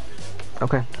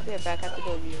 Okay. Be right back. I have to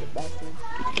go use the bathroom.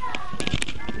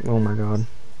 Oh my god.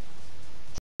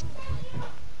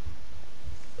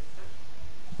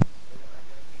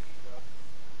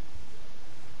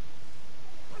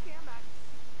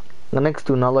 The next,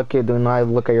 do not look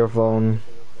at your phone.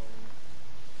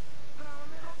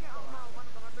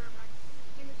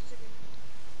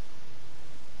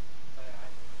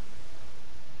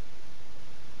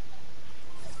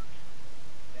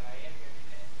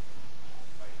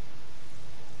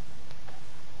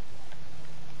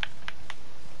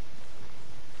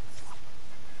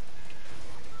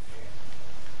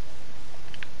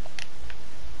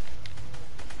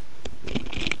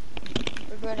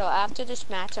 Roberto, after this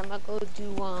match, I'm gonna go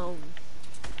do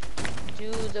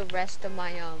the rest of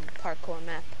my parkour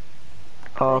map.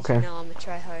 Oh, But, okay. you know, I'm gonna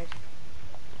try hard.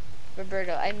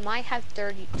 Roberto, I might have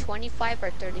 25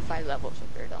 or 35 levels,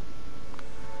 Roberto.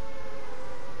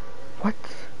 What?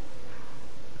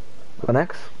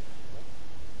 Linux?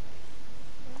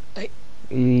 Hey.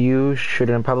 You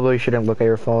probably shouldn't look at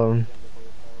your phone.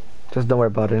 Just don't worry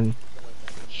about it.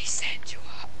 He set you up.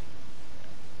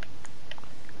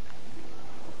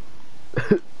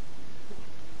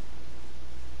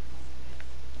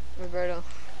 Roberto,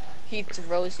 he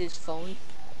throws his phone.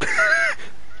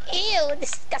 Ew,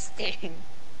 disgusting.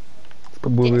 That's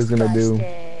what Boomer's gonna do.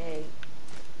 Disgusting.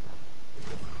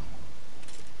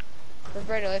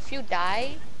 Roberto, if you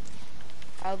die,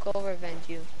 I'll go revenge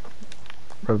you.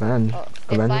 Revenge. Oh, if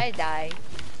Revenge? I die,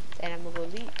 then I'm gonna go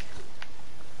leave.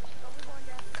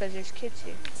 Cause there's kids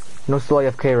here. No, still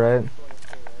AFK, right?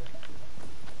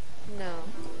 No.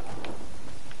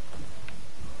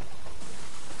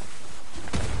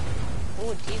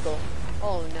 Oh, deagle.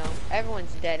 Oh no,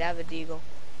 everyone's dead. I have a deagle.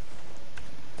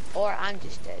 Or I'm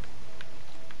just dead.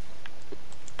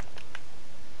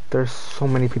 There's so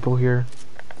many people here.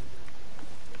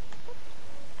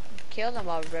 Kill them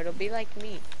all, Roberto. Be like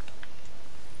me.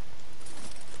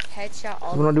 Headshot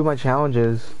all. I'm gonna do my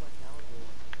challenges.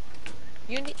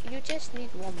 You just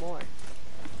need one more.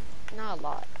 Not a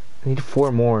lot. I need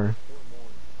 4 more.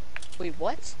 Wait,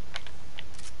 what?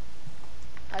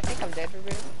 I think I'm dead,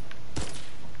 Roberto.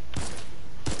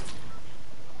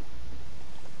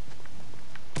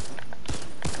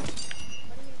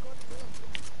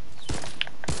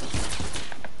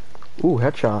 Ooh,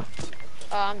 headshot.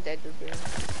 Oh, I'm dead, Roberto.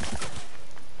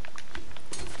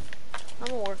 I'm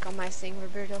gonna work on my thing,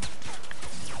 Roberto.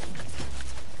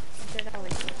 I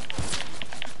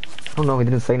don't know, he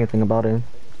didn't say anything about it.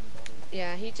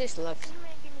 Yeah, he just left.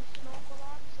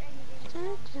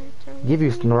 Give you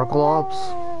snorkel ops?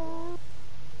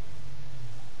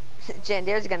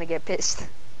 Jandir's gonna get pissed.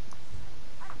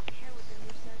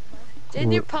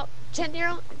 Jandir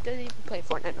doesn't even play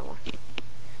Fortnite no more.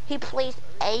 He plays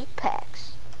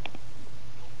Apex.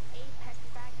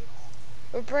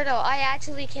 Roberto, I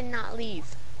actually cannot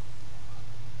leave.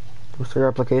 What's your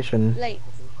application? Like,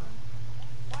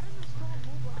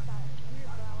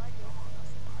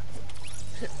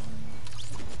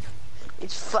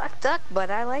 it's fucked up,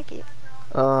 but I like it.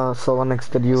 So Lennox,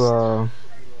 did you,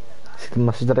 see the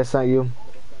message that I sent you?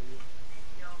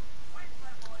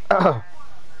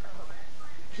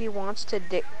 He wants to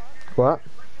dick. What?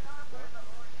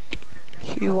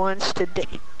 He wants to dick.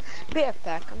 Be right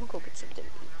back. I'm gonna go get something.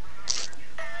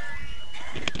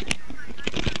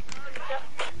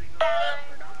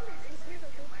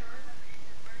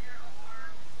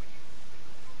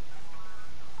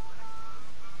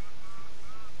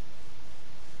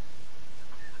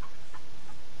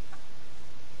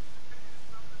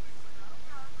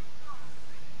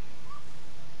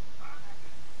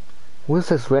 Who is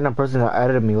this random person that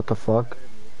added me? What the fuck?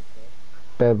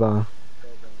 Beba.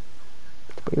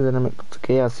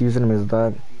 Okay, yes, username is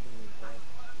that.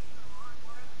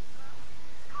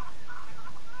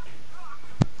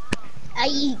 I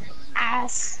eat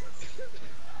ass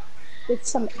with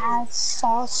some ass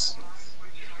sauce.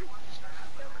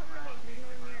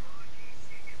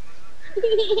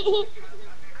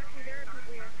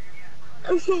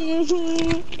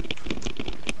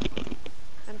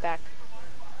 I'm back.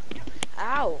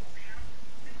 Ow.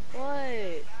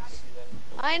 What?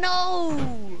 I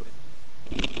know.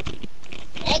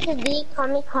 XD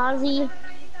kamikaze.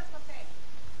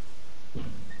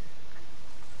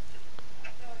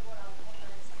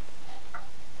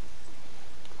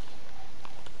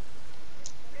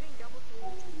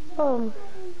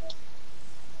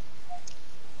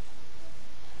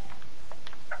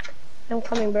 I'm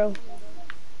coming, bro.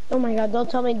 Oh my god, don't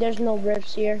tell me there's no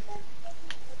rifts here.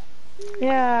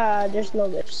 Yeah, there's no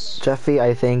rifts. Jeffy,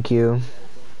 I thank you.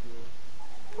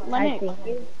 I think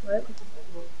you. What?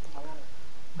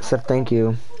 I said thank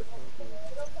you.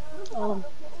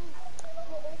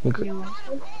 You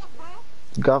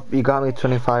got me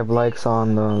 25 likes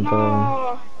on the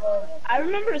No, I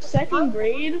remember second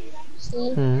grade.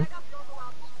 See? Hmm.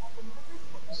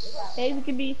 Hey, we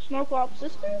could be snow co-op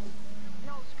sisters.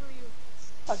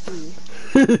 Fuck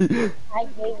you. I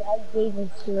gave him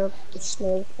snow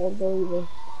for baby.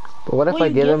 But what if Well, I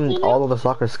you give him gifted all of the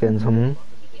soccer skins? Hmm.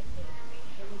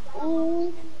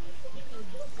 Ooh.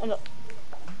 Oh, no.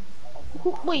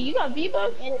 Wait, you got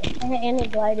V-Bucks? And a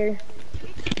glider.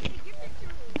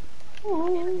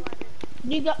 Ooh.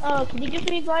 You got, can you give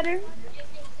me a glider?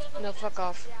 No, fuck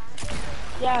off.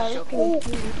 Yeah, Joking.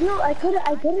 No, I could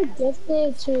have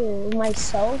gifted to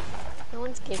myself, No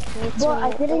one's gifting it to but I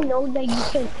me. didn't know that you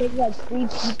can pick like 3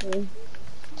 people.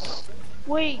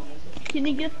 Wait, can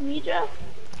you gift me, Jeff?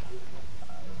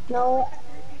 No,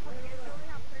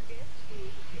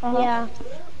 Uh-huh. yeah.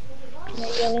 No,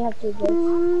 you only have 2 gifts.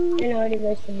 And I already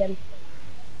wasted them.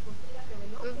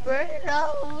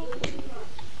 Roberto.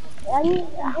 I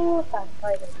want that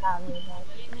fighting family, but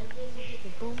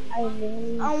I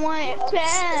really... I want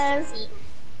chess.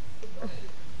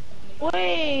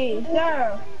 Wait,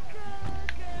 Jeff.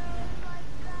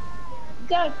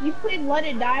 Jeff, you played Let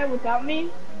It Die without me?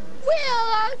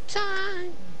 Well, out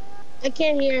time. I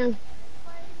can't hear him.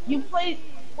 You played,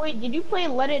 wait, did you play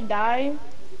Let It Die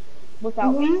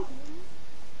without me?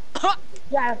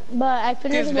 Yeah, but I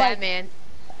finished Here's like... Batman.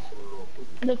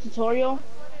 The tutorial?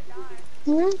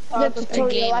 The the tutorial,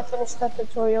 game. I finished the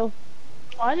tutorial.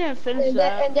 Oh, I didn't finish And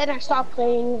that. then I stopped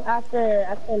playing after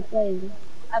playing.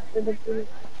 After the two.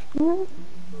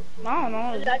 I don't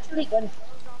know. It's actually good.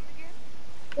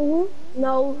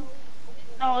 No.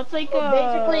 No, it's like,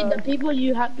 Basically, the people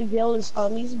you have to kill is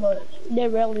zombies, but they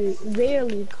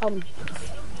rarely come.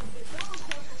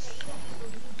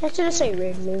 I shouldn't say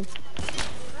rarely.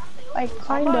 Like,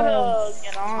 kind I'm of. about to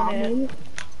get on it.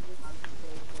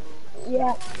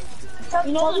 Yeah.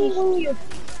 You know Tell me who you...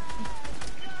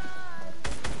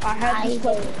 I had this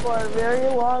question for a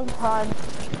very long time.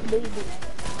 Baby.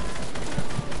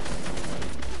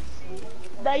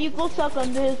 That you go suck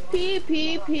on this P.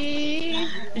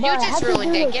 You just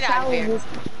ruined it. Get out of here.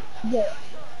 Yeah.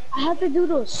 I have to do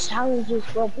those challenges,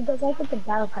 bro, because I get the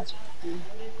battle pass.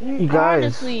 You guys.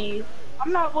 Honestly,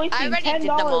 I'm not I wasting already did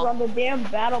 $10 them all. on the damn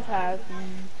battle pass.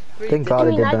 Thank God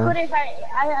I did I could that.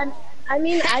 if I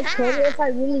mean, I could if I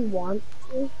really want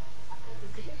to.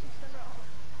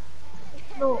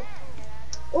 No.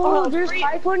 Oh, there's free-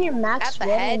 500 max At the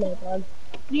red, head. oh my god.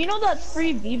 Do you know that's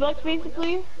free V-Bucks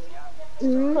basically?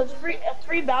 Because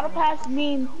free battle pass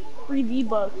means free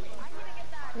V-Bucks.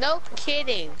 No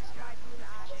kidding.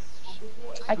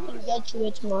 I can get you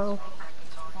it tomorrow.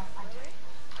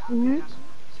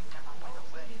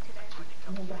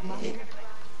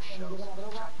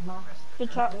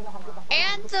 Good try.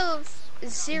 And the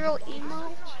zero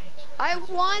emo. I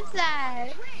want that.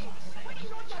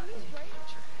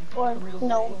 Or,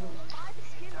 no.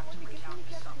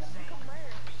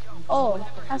 Oh,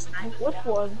 that's nice. Which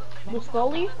one? The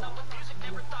Scully?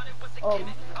 Oh.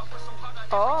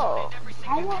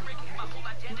 I want...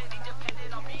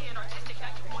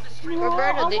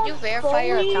 Roberto, did you verify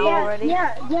your account already?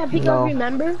 Yeah, because No.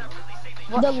 remember,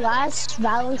 the last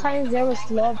Valentine's there was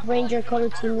Love Ranger Color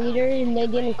Team Leader, and they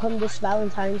didn't come this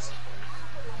Valentine's.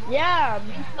 Yeah,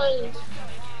 because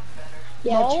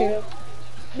Yeah, No. true.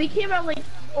 they came out like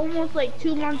almost like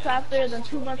 2 months after, then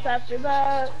 2 months after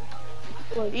that.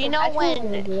 Like, You know I when can't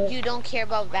remember it. you don't care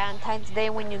about Valentine's Day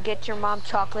when you get your mom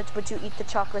chocolates but you eat the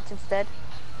chocolates instead?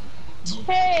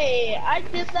 hey, I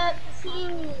did that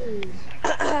too.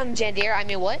 Jandir, I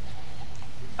mean what?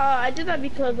 I did that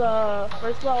because,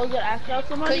 first of all, I was gonna ask out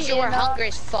somebody. Cause you were and, hungry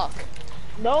as fuck.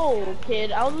 No,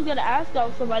 kid. I was just gonna ask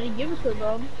out somebody, give it to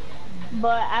them.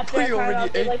 But after I You found already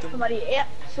out they ate like them.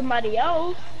 somebody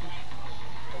else,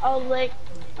 I was like,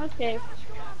 okay.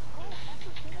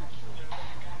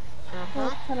 Well, Uh-huh.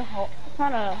 it's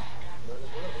kind of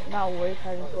not worth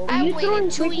having to go. Are I you waited throwing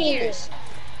 2 freaking years.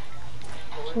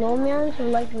 snowmans or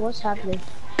like what's happening?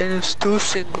 And it's still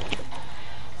single.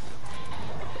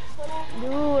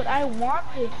 Dude, I want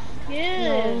this No.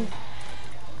 skin.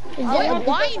 I Quit want, Because I was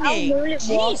whining. literally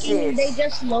walking, they Jesus.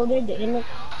 just loaded in.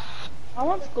 I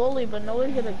want Scully, but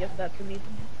nobody's gonna gift that to me.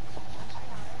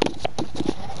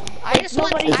 I just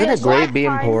want, Nobody Isn't I it said just great want, last being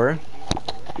time. poor?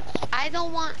 I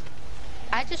don't want,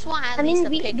 I just want I at least mean, a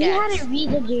we had pickaxe. to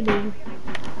read the dude.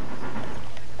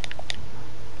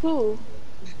 Who?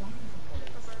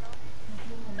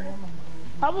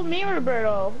 How about me,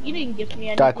 Roberto? You didn't gift me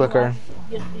Die anything quicker. last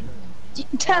gifting.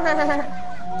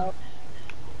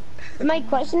 My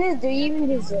question is, do you even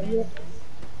deserve it?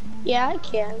 Yeah, I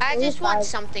can. I Only just want 5.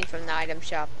 something from the item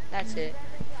shop. That's it.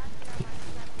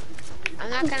 I'm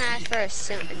not gonna ask for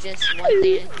just one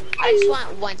thing. I just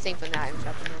want one thing from the item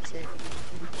shop and that's it.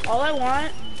 All I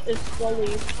want is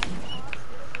Scully.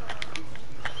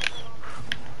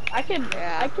 I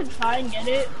Yeah. could try and get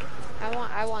it.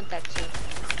 I want that too.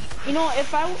 You know,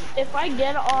 if I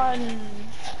get on,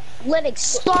 Let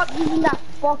stop using that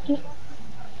fucking.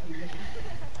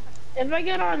 if I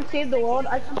get on Save the World,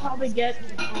 I can probably get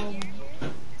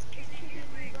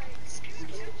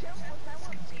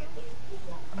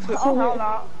oh hell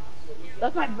no.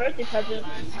 That's my birthday present.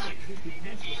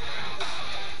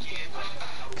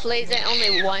 Plays it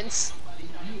only once.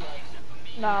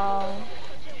 No.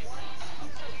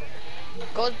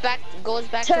 Goes back to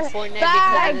Fortnite because of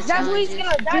Facts. the That's what he's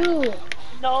challenges. gonna do.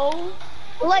 No.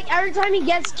 Like every time he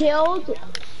gets killed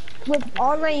with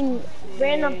online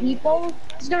random people,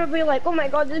 he's gonna be like, "Oh my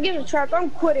god, this game is trash. I'm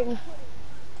quitting."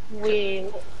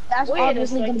 Wait. That's Wait a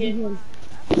obviously gonna be second. him.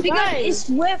 Because Guys. it's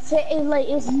with it, like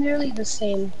it's nearly the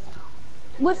same.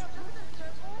 With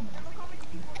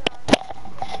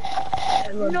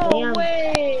No damn.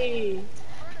 way.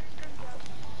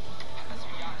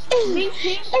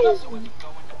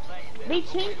 They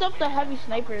changed up the heavy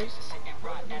snipers.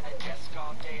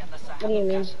 What do you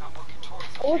mean?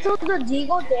 Also, the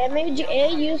deagle damage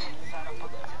A use.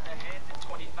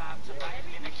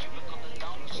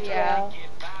 Yeah.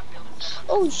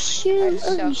 Oh shoot!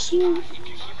 That Oh sucks. shoot!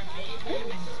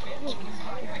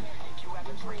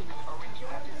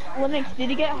 Linux, did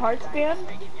you get heart spam?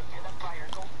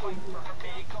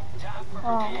 Oh,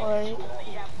 alright.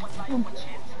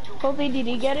 Kobe, did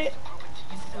you get it?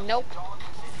 Nope.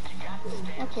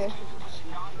 Okay.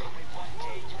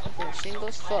 Fucking single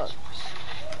as fuck.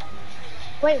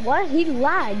 Wait, what? He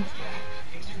lagged.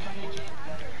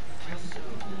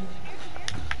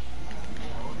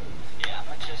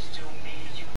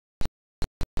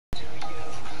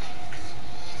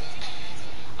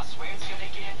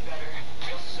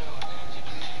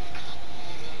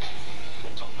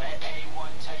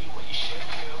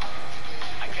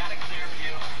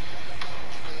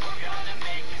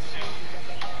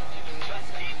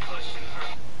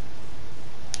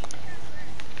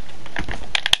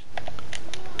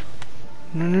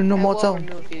 No I more will time.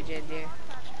 remove you, Jay.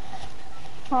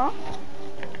 Huh?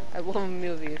 I will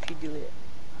remove you if you do it.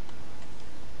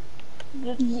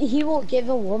 He will give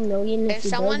him 1 million If he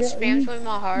someone does it. spams with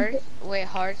my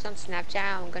hearts on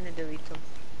Snapchat, I'm gonna delete them.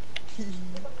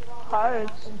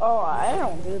 Hearts? Oh, I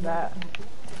don't do that.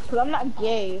 Cause I'm not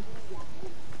gay.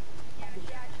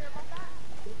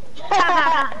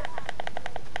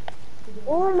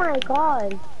 Oh my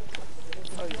god!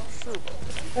 Oh, you shoot.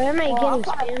 Where am I Well,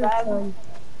 getting I'm not spammed from?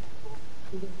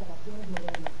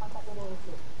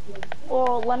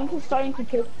 Well, Lennox is starting to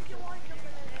take.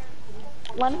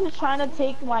 Lennox is trying to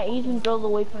take my Asian girls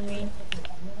away from me.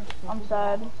 I'm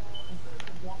sad.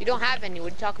 You don't have any. What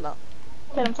are you talking about?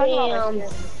 Okay, I'm talking about my Damn.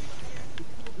 skin.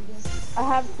 I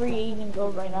have 3 Asian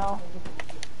girls right now.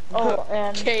 Oh,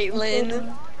 and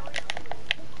Caitlyn.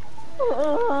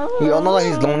 You all know that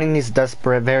he's lonely. He's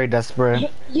desperate, very desperate.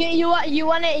 You want to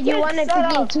Shut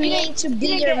freaking up. create to You be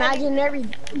didn't your get any- imaginary,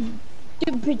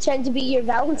 to pretend to be your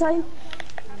Valentine?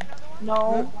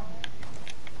 No.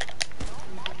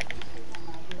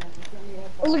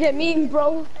 Look at me,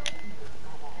 bro.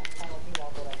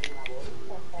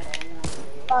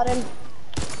 Got him.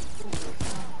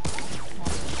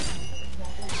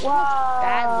 Wow.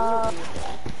 Bad movie.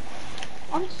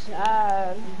 I'm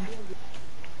sad.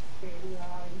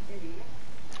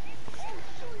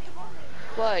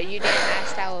 What? You didn't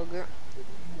ask our girl?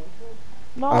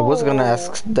 No. I was gonna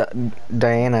ask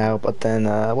Diana out, but then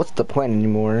what's the point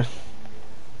anymore?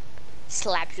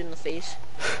 Slapped you in the face.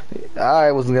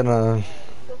 I was gonna.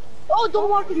 Oh,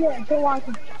 don't walk in there. Don't walk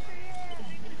in.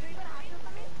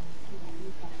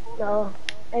 No.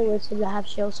 I wish I have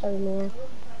shield. Sorry, man.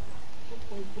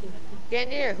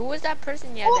 Gandier, who was that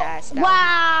person you had to ask? That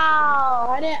Wow.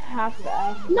 I didn't have to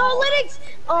ask. No, Linux.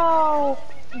 Oh.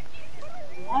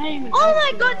 I didn't even Oh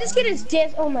ask my god, this kid is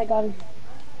dead. Oh my god.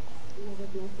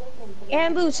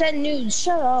 Ambu sent news.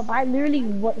 Shut up. I literally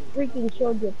freaking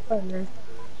killed your partner.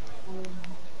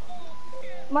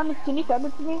 Man, can you send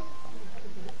it to me?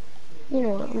 You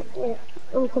know,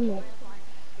 oh, come here.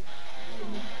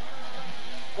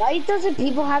 Why doesn't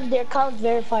people have their accounts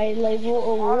verified? Like,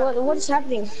 what is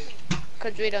happening?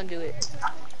 Cause we don't do it.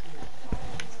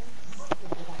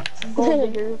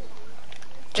 Gold digger.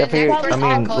 Jeffy, The next I person mean,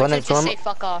 that calls you, Lennox, just say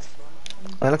fuck off.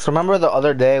 Lennox, remember the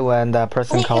other day when that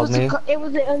person called me? It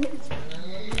was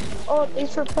oh,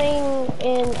 it's for playing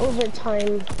in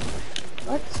overtime.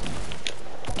 What?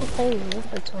 We're playing in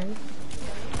overtime.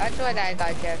 That's what I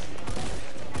got, Jeff.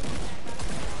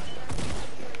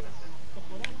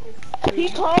 He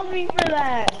called me for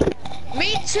that.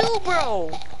 Me too, bro.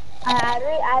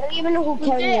 I don't even know who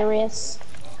Carrier is.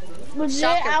 Legit,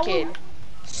 Soccer kid.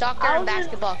 Soccer I and was in-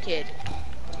 basketball kid.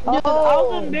 Dude, I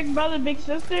was in Big Brother, Big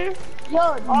Sister.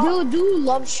 Yo, do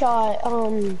love shot.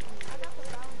 Dude,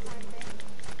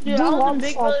 Do I was love in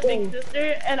Big shot Brother, thing. Big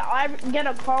Sister, and I get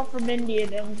a call from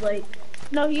Indian and was like,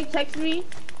 no, he texted me,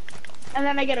 and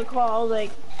then I get a call. I was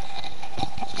like,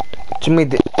 Jimmy,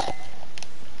 the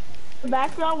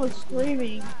background was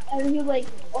screaming, and he was like,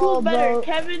 Oh, who's better, bro.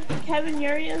 Kevin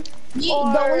Urias? The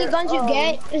only guns you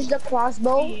get is the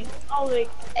crossbow, I was like,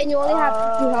 and you only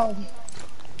have 50 health.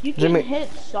 you can Jimmy- hit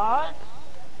shots,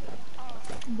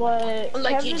 but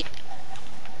Like Kevin, you.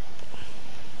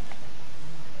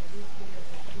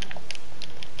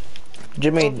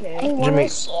 Jimmy, Jimmy,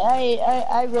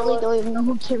 I really don't even know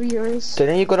who Carrier is.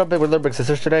 didn't you go to Big Brother, Big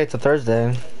Sisters today? It's a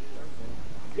Thursday.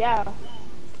 yeah.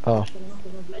 Oh.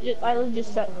 I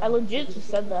legit just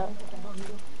said that.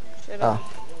 Shut up.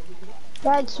 Oh.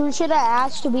 Guys, who should I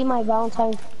ask to be my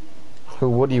Valentine? Who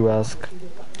would you ask?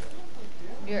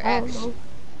 Your I don't ex. know.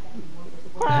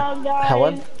 Oh, guys,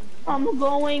 Helen? I'm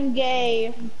going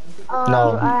gay.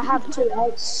 No. I have 2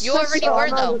 X. You already so were, I'm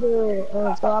not though. gonna do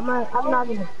it. So I'm not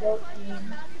gonna do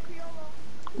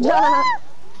it.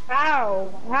 How?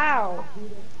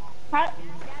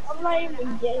 I'm not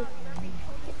even gay.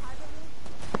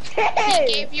 He Hey!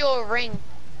 gave you a ring.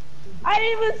 I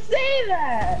didn't even say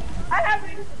that! I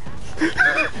haven't...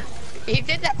 He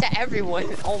did that to everyone,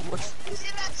 almost. You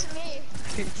did that to me.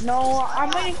 No, I'm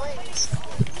waiting...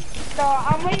 No,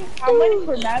 I'm waiting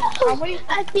for that. I'm waiting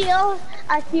for...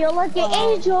 I feel like an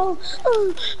angel.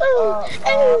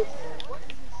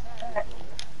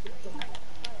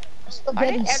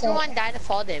 Why did everyone die to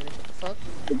fall damage? What the fuck?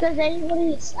 Because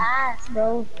everybody's ass,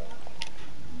 bro.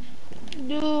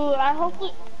 Dude, I hope...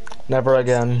 Never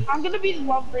again. I'm gonna be the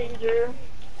Love Ranger.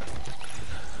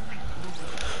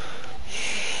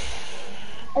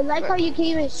 I like how you can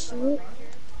even shoot.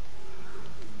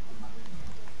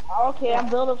 Okay, I'm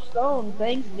built of stone.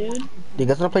 Thanks, dude. You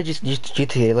guys wanna play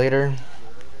GTA later?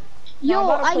 Yo, I'm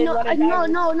about to I play know, Let It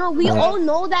Die. no. We Alright. all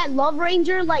know that Love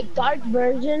Ranger, like dark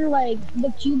version, like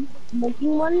the cube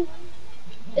looking one,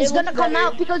 is It gonna looks come better.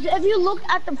 out because if you look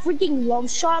at the freaking love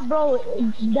shot, bro,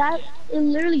 that it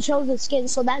literally shows the skin,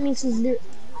 so that means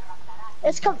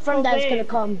it's confirmed that it's Okay. gonna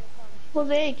come.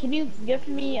 Jose, can you give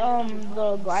me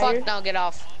the glider? Fuck no, get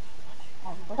off.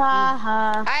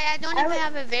 Haha. I don't even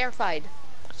have it verified.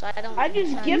 So I don't. I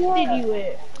just gifted you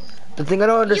it. The thing I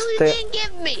don't You understand. didn't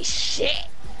give me shit.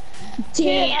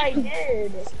 Yeah, I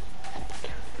did.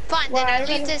 Fine, Well, then I I leave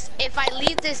already- this. If I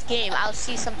leave this game, I'll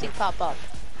see something pop up.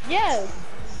 Yes.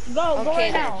 Go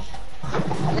Okay, right now.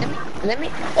 Let me.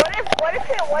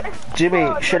 What if Jimmy,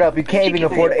 shut up. You can't even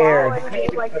afford air.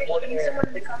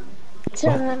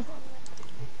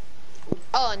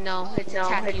 Oh no, it's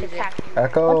attack music.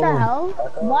 Echo. What the hell?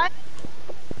 What?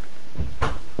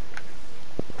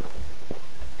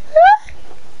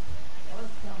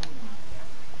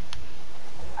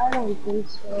 I don't think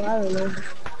so. I don't know.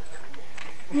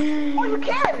 Oh, you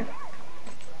can.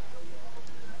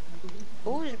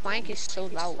 Whose mic is so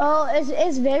loud? Oh,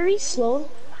 it's very slow.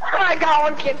 I got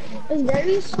one kid. It's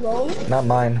very slow. Not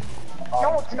mine.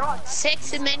 No, it's not.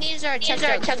 6 minis or a chug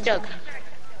jug?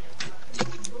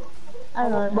 I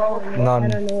don't know. None. I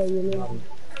don't know what you mean.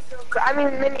 I mean,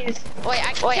 minis. Wait,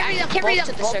 I carry them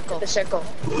both to the circle.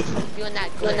 You and that.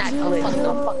 Oh fuck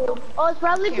no. Oh, it's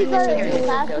probably because it's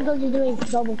faster because you're doing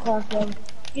double cross them.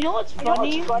 You know what's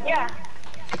funny? Yeah.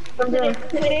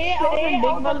 Today I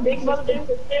was in Big Brother Big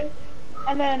Sister,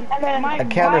 and then I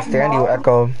can't understand you,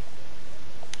 Echo.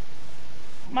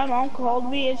 my mom called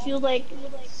me and she was like,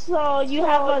 "So you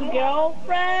have a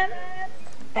girlfriend?"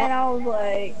 And I was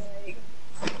like,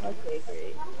 "Okay,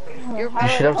 great." You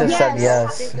should have just said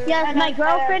Yes. yes. Yes, my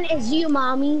girlfriend is you,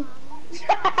 mommy.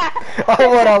 I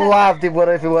would have laughed if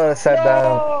you would have said that.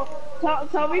 No,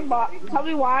 tell me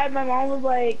why. My mom was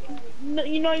like,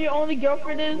 "You know your only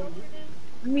girlfriend is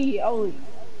me." I was like,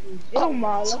 "It don't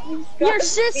matter." Your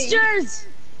sisters.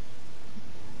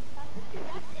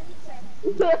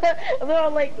 They're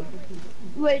like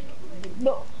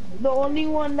the the only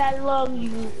one that loves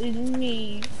you is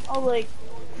me. I was like,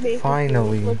 basically,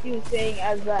 Finally. what you were saying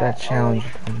as that. That challenge.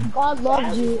 God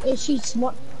loves you. Is she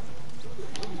smart?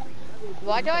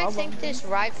 Why do I think this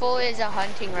rifle is a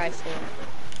hunting rifle?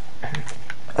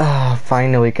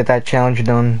 Finally, get that challenge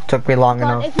done. Took me long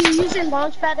God, enough. if you use your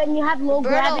launch pad and you have low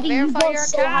Bruno, gravity, you verify go your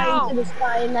so high account. into the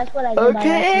sky, and that's what I did by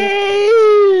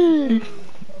accident. Okay.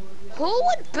 Who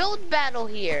would build battle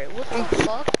here? What the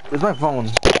fuck? Where's my phone?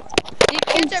 These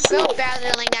kids are build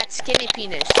battling at skinny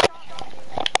penis.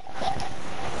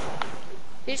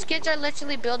 These kids are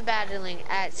literally build battling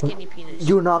at skinny penis.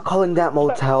 You're not calling that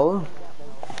motel?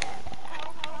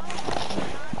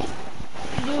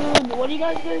 Dude, what are you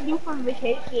guys gonna do for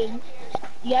vacation?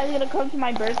 You guys gonna come to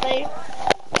my birthday?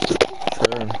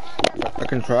 Sure. I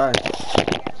can try.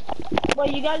 Well,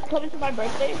 you guys coming to my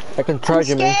birthday? I can try,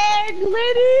 Jimmy. Scared,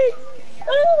 lady.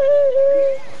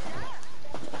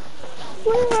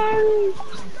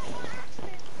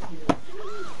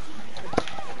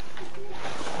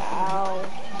 Ow.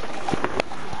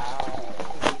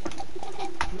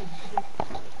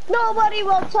 Nobody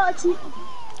will touch you.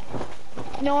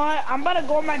 You know what? I'm about to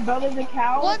go on my brother's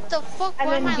account. What the fuck? And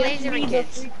Why am then I get me lasering the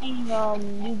kids?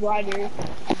 freaking new glider.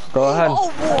 Go ahead. Oh,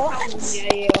 what?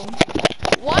 Yeah, yeah.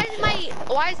 Why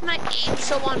is my aim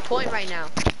so on point right now?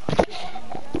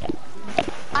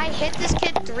 I hit this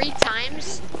kid 3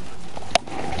 times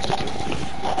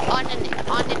on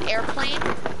an airplane,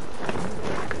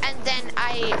 and then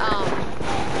I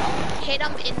hit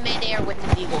him in midair with the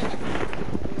deagle.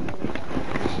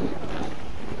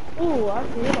 Ooh, I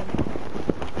see him.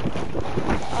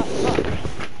 Oh fuck!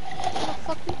 Where the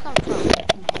fuck you come from?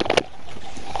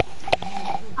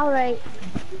 Alright.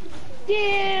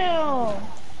 Damn!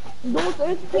 Those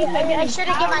earthquakes are I getting should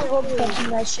have get my powerful. hopes up in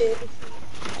that shit.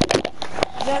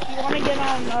 If you want to get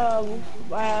on, you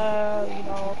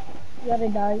know, You gotta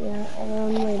die, yeah.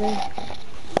 Later.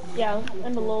 yeah,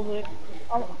 in a little bit.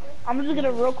 I'm just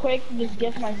gonna real quick just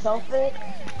guess myself it.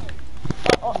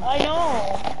 I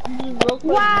know. I'm just real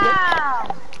quick.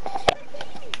 Wow!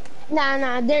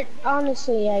 Nah, they're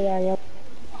honestly, yeah.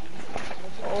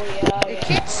 Oh yeah. The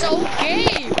kid's so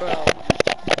gay, bro.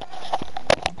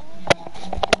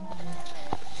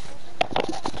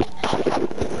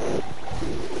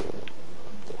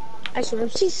 I swear,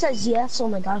 if she says yes, oh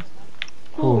my god.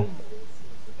 Who?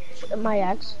 My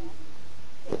ex.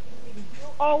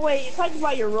 Oh wait, you talking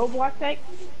about your Roblox ex?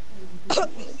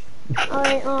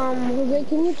 Alright, Jose,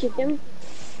 can you kick him?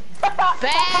 Bad.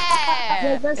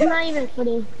 Yeah, that's not even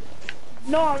funny.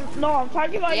 No, I'm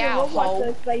talking about Yeah, your Roblox ho.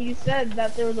 ex that you said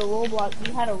that there was a Roblox.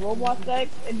 You had a Roblox ex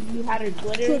and you had her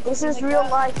glitter. Dude, this is like real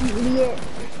that. life, you idiot.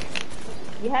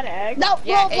 You had an ex? No,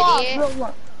 Yeah, Roblox, idiot.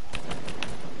 Roblox.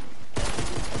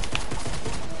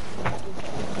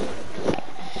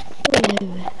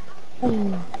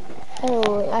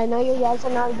 Oh, I know you guys are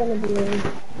not gonna believe.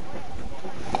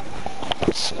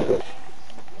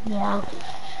 Yeah.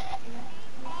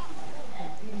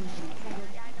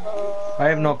 I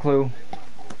have no clue.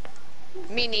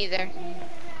 Me neither.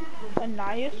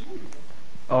 Anais?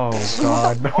 Oh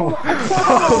god, no.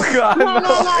 Oh god, no.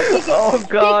 Oh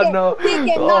god, no.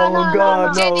 Oh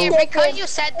god, JD, no. because you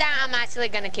said that, I'm actually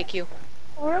gonna kick you.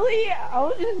 Really? I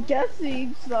was just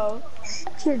guessing, so.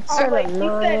 Kids I are was like, he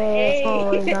said A. I'm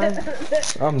Oh my god.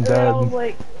 And then I was dead.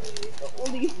 like,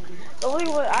 the only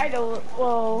one I know,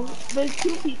 well, there's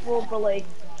 2 people, but like,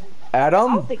 I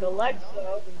don't Adam? think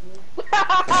Alexa.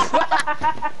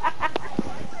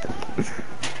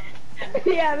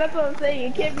 Yeah, that's what I'm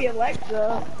saying. It can't be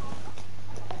Alexa.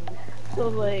 So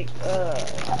like,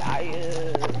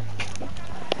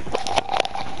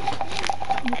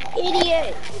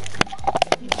 Idiot.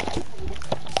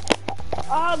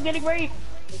 oh, I'm getting raped.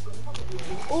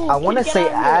 Ooh, I want to get say out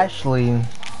of here. Ashley.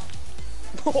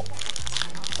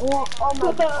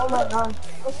 Oh my god.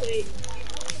 Okay.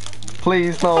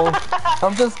 Please, no.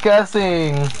 I'm just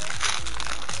guessing.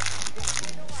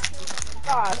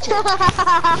 Gosh.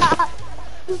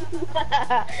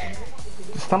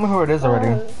 Just tell me who it is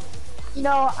already. You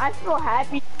know, I feel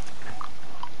happy.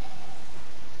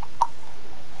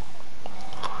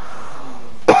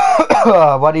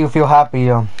 Why do you feel happy?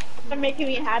 It's making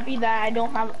me happy that I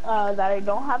don't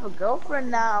have a girlfriend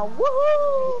now.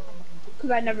 Woohoo!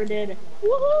 Because I never did.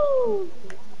 Woohoo!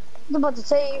 I was about to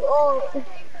say, oh,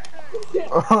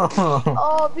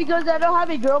 oh, because I don't have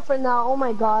a girlfriend now. Oh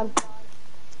my god.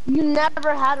 You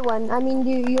never had one. I mean,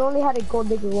 you only had a gold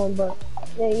digger one, but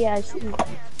yeah, she.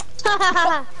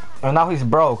 And now he's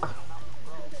broke.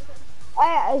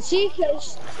 She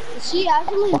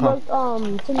actually looked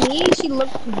to me she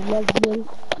looked lesbian.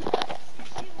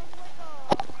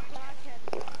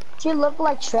 She looked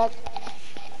like Shrek.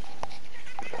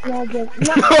 No, no,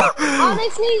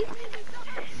 honestly,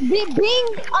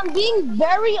 I'm being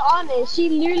very honest. She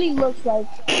literally looks like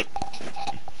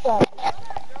Shrek.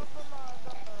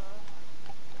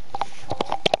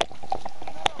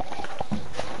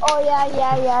 Oh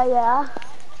yeah.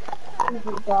 Oh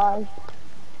my god.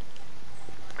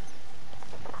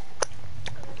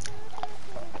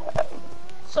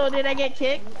 So did I get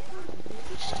kicked?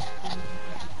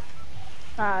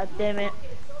 Ah, damn it.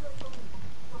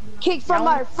 Kicked from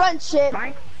our friendship.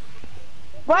 Right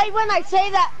when I say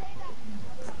that.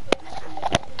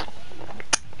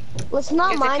 Let's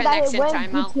not Give the mind that it connection went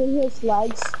timeout. between his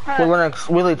legs. We're gonna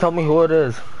really tell me who it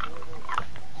is.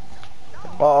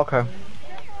 Oh, okay.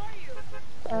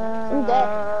 I'm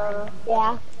dead.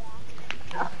 Yeah.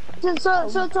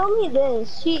 So tell me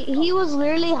this. He was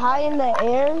literally high in the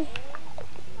air.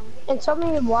 And tell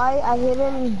me why I hit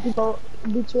him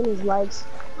between his legs.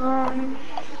 What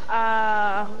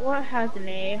has a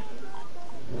name?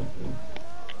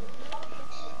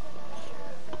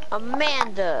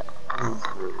 Amanda.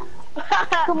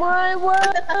 Come on,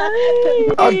 what?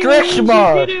 A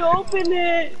Drishma! Didn't open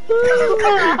it.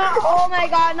 Oh my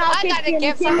god, no, I got a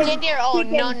gift from Jandir. Oh,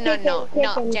 no,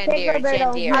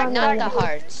 Jandir. Not the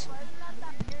hearts.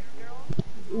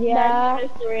 Yeah.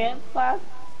 That's Mr. Rand's class.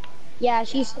 Yeah,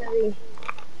 she's 3.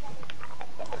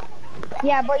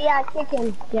 Yeah, but yeah, kick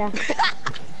him. Yeah.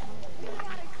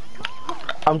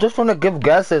 I'm just trying to give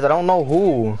guesses. I don't know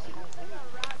who.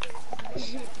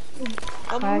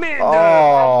 Amanda.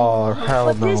 Oh, hell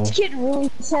But no. this kid really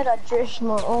said a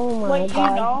Drishma. Oh my Wait, god.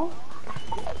 you know?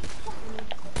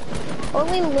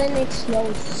 Only Linux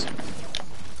knows.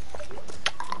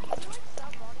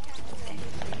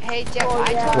 Hey, Jeff, Oh,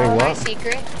 I yeah. told Wait, you my what?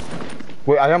 secret.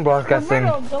 Wait, I am broadcasting.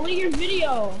 Roberto, delete your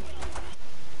video.